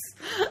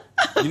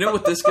 You know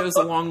what this goes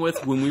along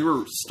with? When we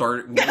were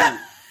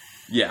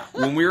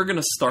when we were going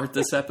to start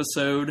this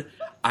episode,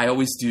 I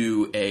always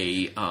do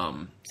a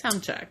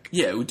sound check.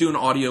 Yeah, we do an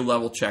audio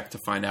level check to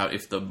find out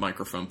if the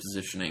microphone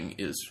positioning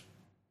is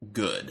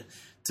good,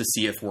 to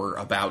see if we're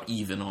about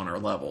even on our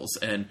levels.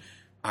 And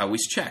I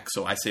always check.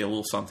 So I say a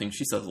little something,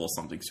 she says a little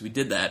something. So we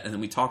did that, and then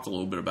we talked a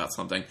little bit about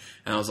something,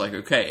 and I was like,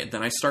 okay. And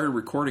then I started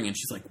recording, and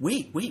she's like,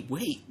 wait.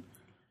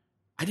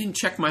 I didn't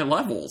check my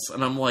levels.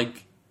 And I'm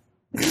like,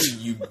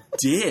 you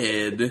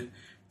did?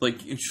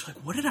 Like, and she's like,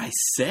 what did I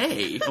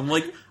say? I'm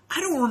like,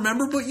 I don't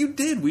remember, but you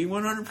did. We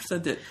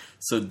 100% did.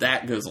 So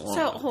that goes along.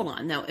 So, hold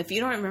on. No, if you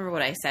don't remember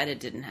what I said, it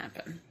didn't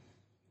happen.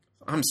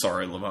 I'm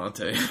sorry,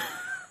 Levante.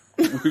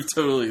 We've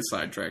totally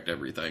sidetracked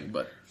everything.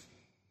 But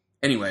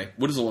anyway,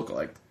 what does it look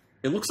like?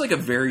 It looks like a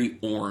very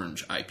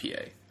orange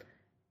IPA.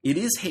 It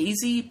is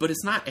hazy, but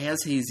it's not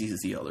as hazy as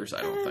the others,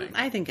 I don't think.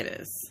 I think it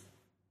is.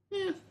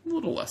 Yeah, a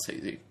little less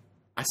hazy.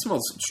 I smell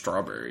some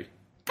strawberry.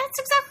 That's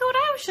exactly what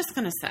I was just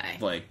going to say.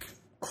 Like,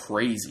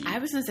 crazy. I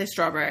was going to say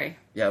strawberry.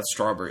 Yeah,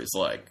 strawberry's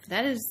like...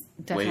 That is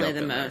definitely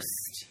the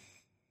most...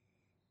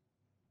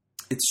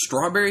 It's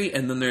strawberry,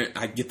 and then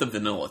I get the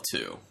vanilla,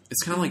 too.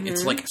 It's kind of like,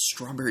 it's like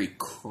strawberry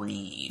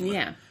cream.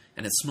 Yeah.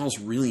 And it smells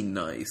really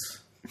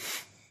nice.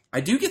 I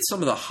do get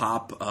some of the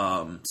hop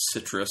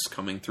citrus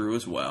coming through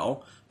as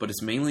well, but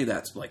it's mainly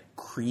that like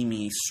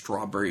creamy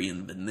strawberry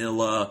and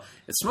vanilla.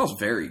 It smells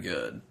very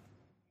good.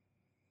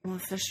 Well,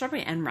 it's the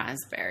strawberry and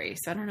raspberry,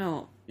 so I don't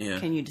know. Yeah.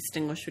 Can you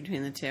distinguish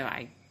between the two?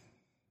 I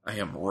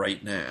am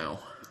right now.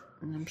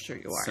 I'm sure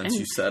you are. Since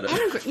you said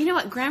it. You know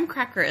what? Graham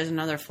cracker is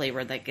another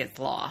flavor that gets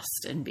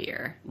lost in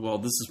beer. Well,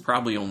 this is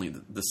probably only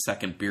the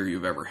second beer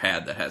you've ever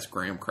had that has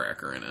graham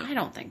cracker in it. I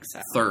don't think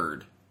so.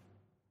 Third.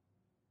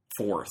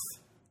 Fourth.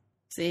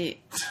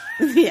 See?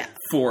 Yeah.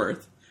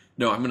 Fourth.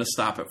 No, I'm going to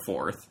stop at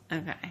fourth.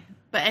 Okay.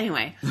 But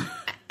anyway,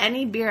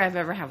 any beer I've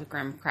ever had with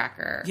graham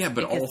cracker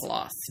gets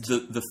lost.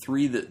 The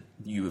 3 that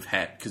you have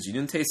had, because you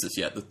didn't taste this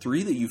yet, the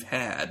 3 that you've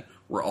had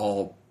were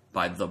all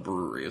by the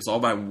brewery. It was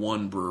all by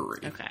one brewery.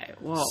 Okay,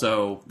 well...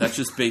 So that's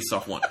just based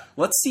off one.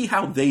 Let's see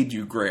how they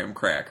do graham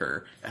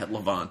cracker at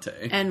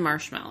Levante. And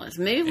marshmallows.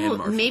 Maybe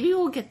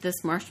we'll get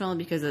this marshmallow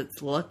because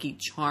it's Lucky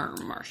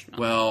Charm marshmallow.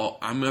 Well,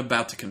 I'm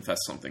about to confess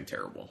something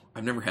terrible.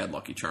 I've never had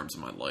Lucky Charms in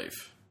my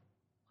life.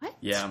 What?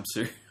 Yeah,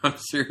 I'm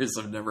serious.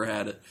 I've never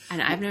had it.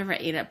 And I've never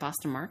ate at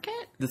Boston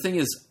Market? The thing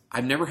is,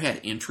 I've never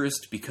had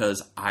interest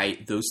because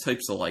those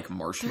types of like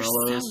marshmallows...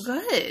 They're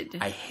so good.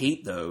 I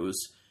hate those.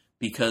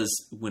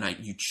 Because when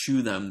you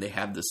chew them, they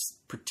have this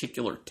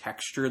particular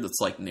texture that's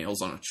like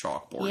nails on a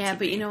chalkboard. Yeah,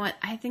 but you know what?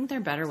 I think they're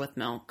better with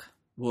milk.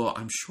 Well,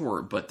 I'm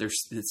sure, but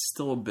it's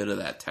still a bit of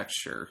that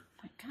texture.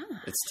 Oh my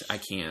gosh.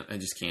 I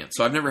just can't.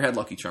 So I've never had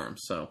Lucky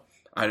Charms. So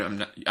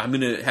I'm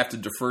going to have to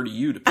defer to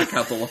you to pick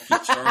out the Lucky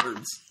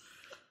Charms.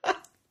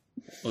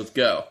 Let's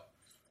go.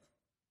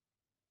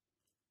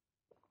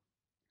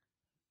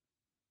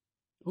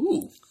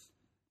 Ooh,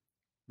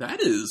 that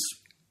is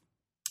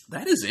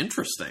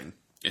interesting.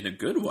 In a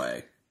good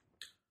way.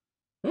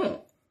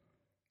 Oh.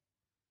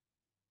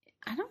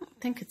 I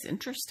don't think it's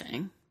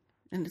interesting.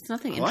 And it's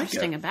nothing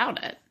interesting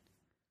about it.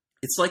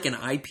 It's like an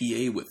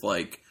IPA with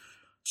like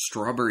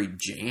strawberry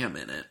jam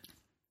in it.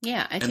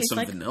 Yeah, and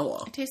some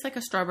vanilla. It tastes like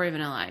a strawberry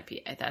vanilla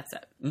IPA. That's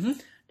it. Mm-hmm.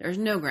 There's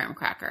no graham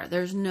cracker.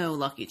 There's no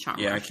Lucky Charm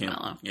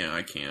marshmallow.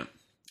 I can't.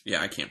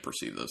 Yeah, I can't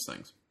perceive those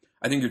things.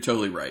 I think you're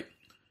totally right.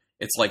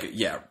 It's like,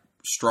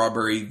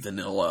 strawberry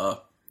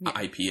vanilla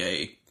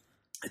IPA.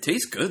 It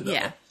tastes good though.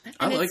 Yeah, and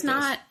I like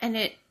this. And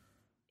it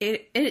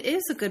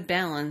is a good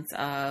balance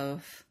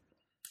of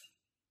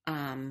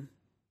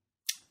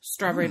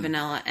strawberry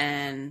vanilla,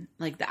 and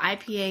like the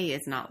IPA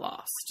is not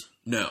lost.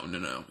 No.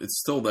 It's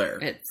still there.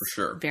 It's for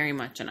sure. Very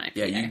much an IPA.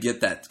 Yeah, you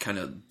get that kind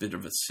of bit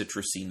of a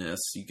citrusiness.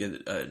 You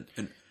get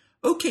an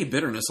okay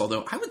bitterness,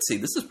 although I would say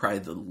this is probably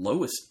the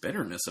lowest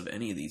bitterness of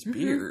any of these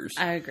beers.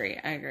 I agree.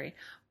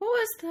 What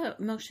was the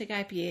Milkshake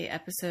IPA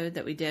episode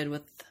that we did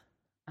with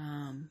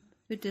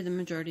who did the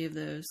majority of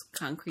those?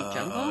 Concrete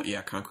Jungle?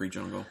 Yeah, Concrete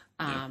Jungle.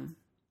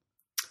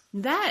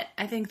 That,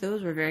 I think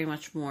those were very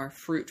much more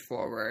fruit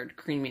forward,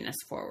 creaminess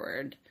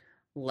forward,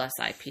 less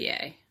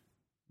IPA.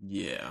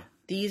 Yeah.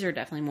 These are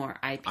definitely more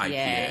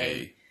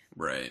IPA.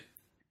 Right.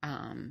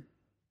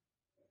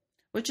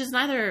 Which is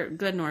neither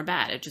good nor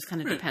bad. It just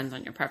kind of depends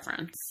on your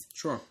preference.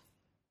 Sure.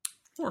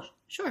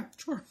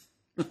 Sure.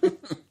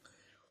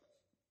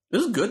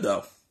 This is good,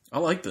 though. I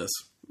like this.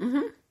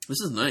 Mm-hmm. This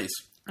is nice.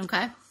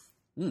 Okay.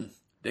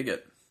 Dig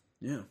it.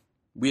 Yeah.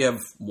 We have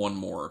one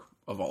more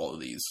of all of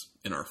these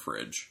in our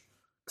fridge.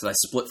 Because I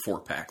split 4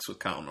 packs with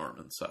Kyle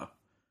Norman, so.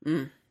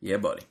 Yeah,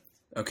 buddy.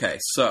 Okay,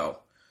 so.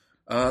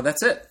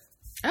 That's it.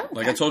 Oh, okay.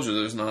 Like I told you,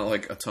 there's not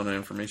like a ton of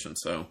information,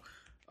 so.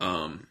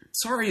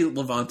 Sorry,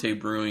 Levante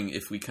Brewing,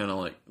 if we kind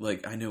of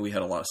like I know we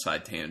had a lot of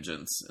side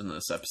tangents in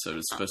this episode.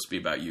 It's supposed to be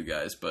about you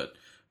guys, but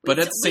at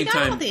the same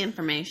time, all the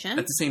information.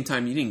 At the same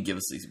time, you didn't give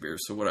us these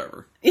beers, so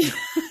whatever. Yeah,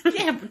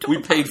 but don't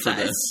we paid apologize. for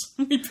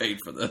this. We paid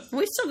for this.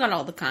 We still got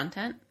all the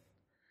content.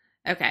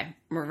 Okay,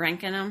 we're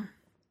ranking them.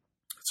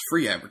 It's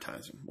free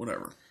advertising.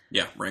 Whatever.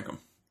 Yeah, rank them.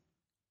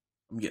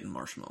 I'm getting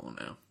marshmallow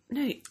now.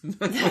 No,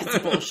 that's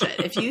bullshit.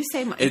 If you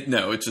say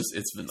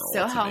it's vanilla.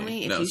 So help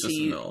me.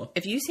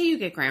 If you say you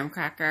get graham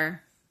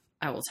cracker,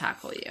 I will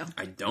tackle you.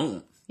 I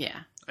don't.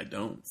 Yeah, I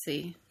don't.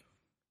 See,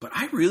 but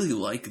I really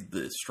like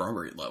the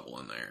strawberry level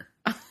in there.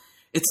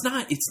 It's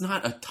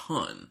not a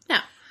ton. No,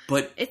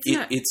 but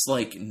it's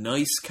like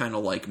nice, kind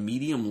of like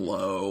medium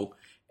low,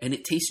 and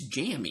it tastes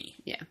jammy.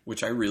 Yeah,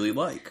 which I really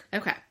like.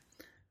 Okay.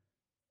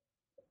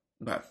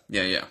 But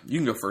yeah, you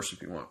can go first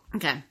if you want.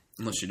 Okay.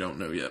 Unless you don't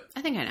know yet.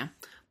 I think I know.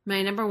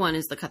 My number 1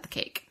 is the Cut the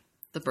Cake,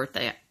 the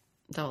birthday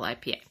double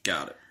IPA.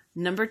 Got it.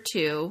 Number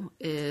 2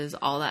 is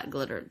all that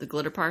glitter, the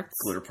glitter parts.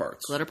 Glitter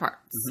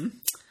parts. Mm-hmm.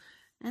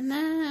 And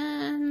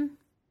then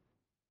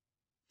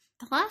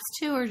the last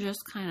 2 are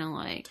just kind of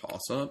like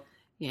toss up.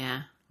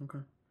 Yeah. Okay.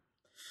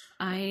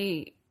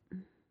 I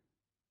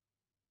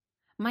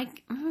might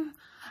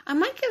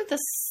give the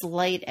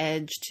slight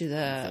edge to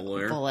the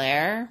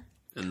Valère.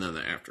 And then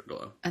the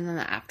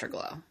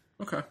Afterglow.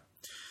 Okay.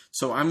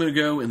 So I'm going to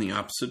go in the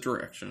opposite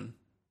direction.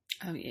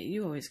 Oh, yeah.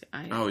 You always...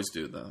 I always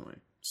do it that way.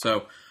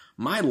 So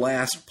my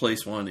last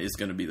place one is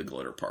going to be the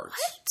glitter parts.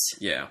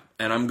 What? Yeah.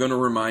 And I'm going to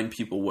remind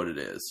people what it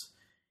is.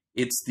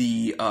 It's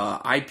the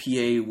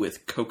IPA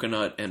with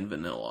coconut and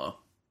vanilla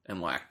and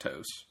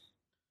lactose.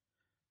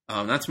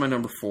 That's my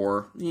number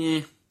 4.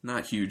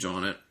 Not huge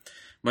on it.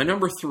 My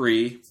number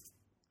 3,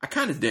 I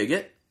kind of dig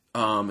it.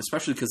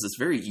 Especially because it's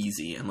very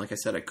easy, and like I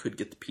said, I could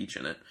get the peach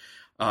in it.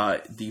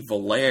 The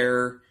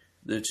Valère,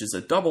 which is a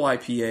double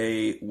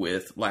IPA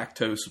with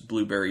lactose,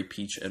 blueberry,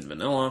 peach, and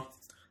vanilla.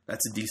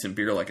 That's a decent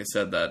beer, like I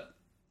said, that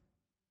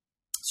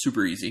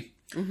super easy.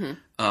 Mm-hmm.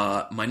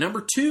 My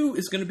number 2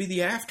 is going to be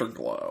the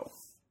Afterglow.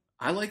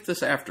 I like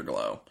this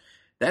Afterglow.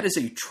 That is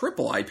a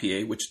triple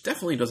IPA, which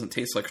definitely doesn't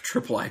taste like a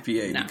triple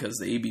IPA because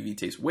the ABV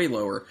tastes way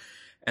lower,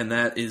 and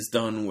that is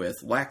done with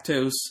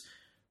lactose,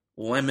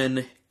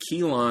 lemon,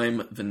 key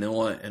lime,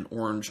 vanilla, and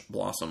orange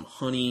blossom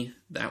honey.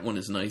 That one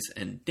is nice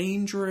and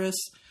dangerous.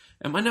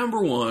 And my number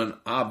 1,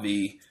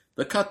 obvi,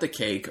 the Cut the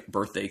Cake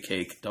birthday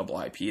cake double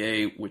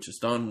IPA, which is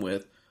done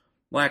with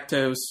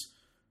lactose,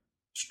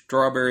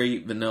 strawberry,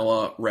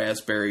 vanilla,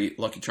 raspberry,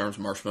 Lucky Charms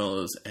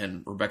marshmallows,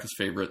 and Rebecca's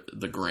favorite,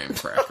 the graham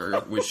cracker,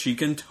 which she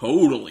can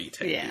totally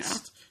taste. Yeah.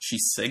 She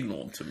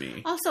signaled to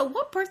me. Also,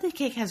 what birthday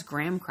cake has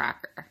graham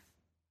cracker?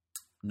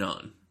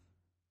 None.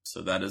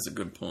 So that is a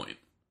good point.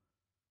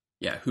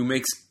 Yeah, who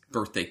makes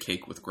birthday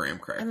cake with graham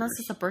crackers? Unless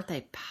it's a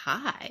birthday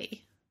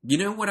pie. You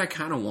know what I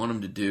kind of want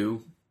them to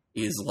do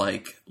is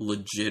like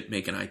legit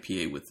make an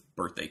IPA with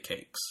birthday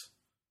cakes.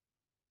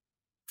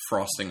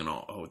 Frosting and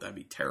all. Oh, that'd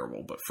be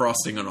terrible. But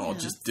frosting and all,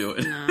 just do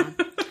it. No.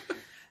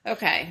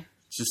 Okay.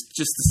 Just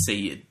to say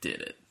you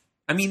did it.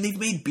 I mean, they've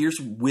made beers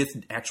with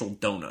actual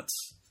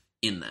donuts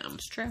in them.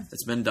 It's true.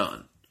 It's been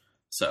done.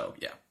 So,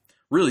 yeah.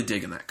 Really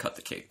digging that Cut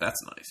the Cake.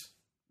 That's nice.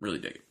 Really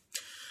dig it.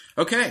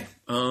 Okay.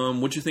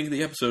 What'd you think of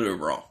the episode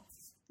overall?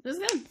 It was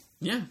good.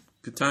 Yeah.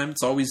 Good time.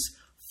 It's always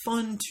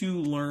fun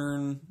to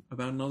learn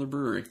about another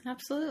brewery.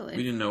 Absolutely.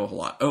 We didn't know a whole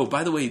lot. Oh,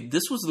 by the way,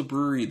 this was the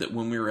brewery that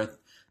when we were at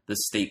the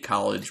State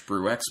College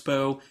Brew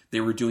Expo. They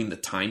were doing the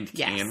timed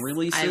can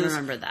releases. I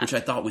remember that. Which I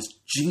thought was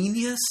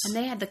genius. And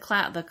they had the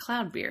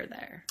cloud beer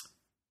there.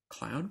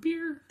 Cloud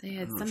beer? They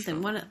had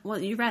something. Well,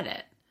 you read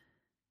it.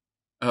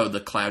 Oh, the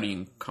Cloudy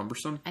and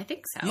Cumbersome? I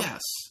think so.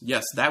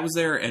 Yes, that was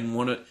there, and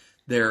one of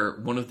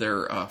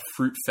their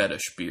fruit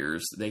fetish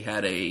beers. They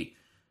had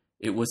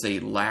it was a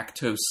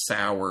lactose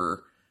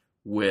sour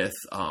with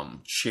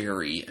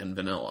cherry and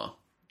vanilla.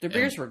 Their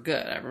beers were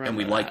good. I remember, and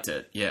we liked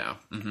it. Yeah.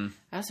 Mm-hmm.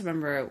 I also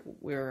remember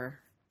we were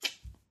a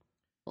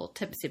little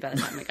tipsy by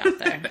the time we got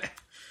there.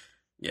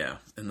 Yeah,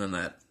 and then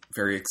that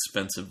very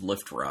expensive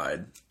Lyft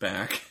ride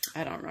back.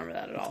 I don't remember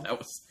that at all. That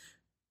was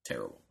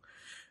terrible.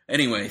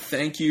 Anyway,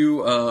 thank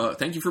you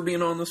for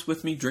being on this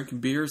with me, drinking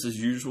beers as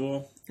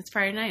usual. It's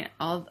Friday night.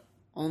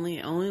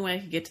 Only way I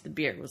could get to the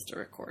beer was to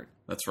record.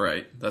 That's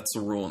right. That's the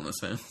rule in this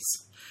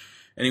house.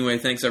 Anyway,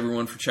 thanks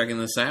everyone for checking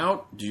this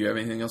out. Do you have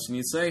anything else you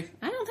need to say?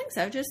 I don't think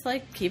so. Just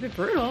keep it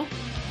brutal.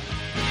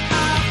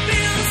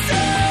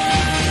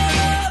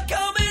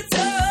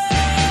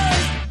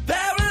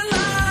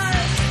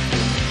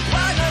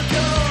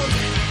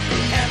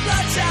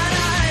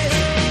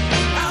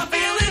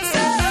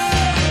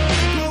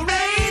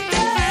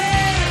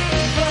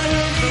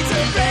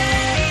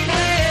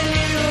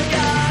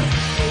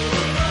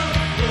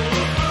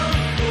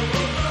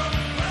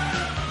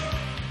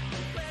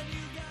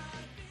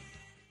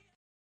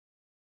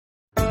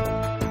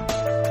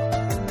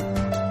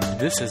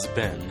 This has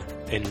been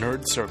a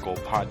Nerd Circle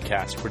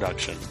podcast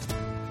production.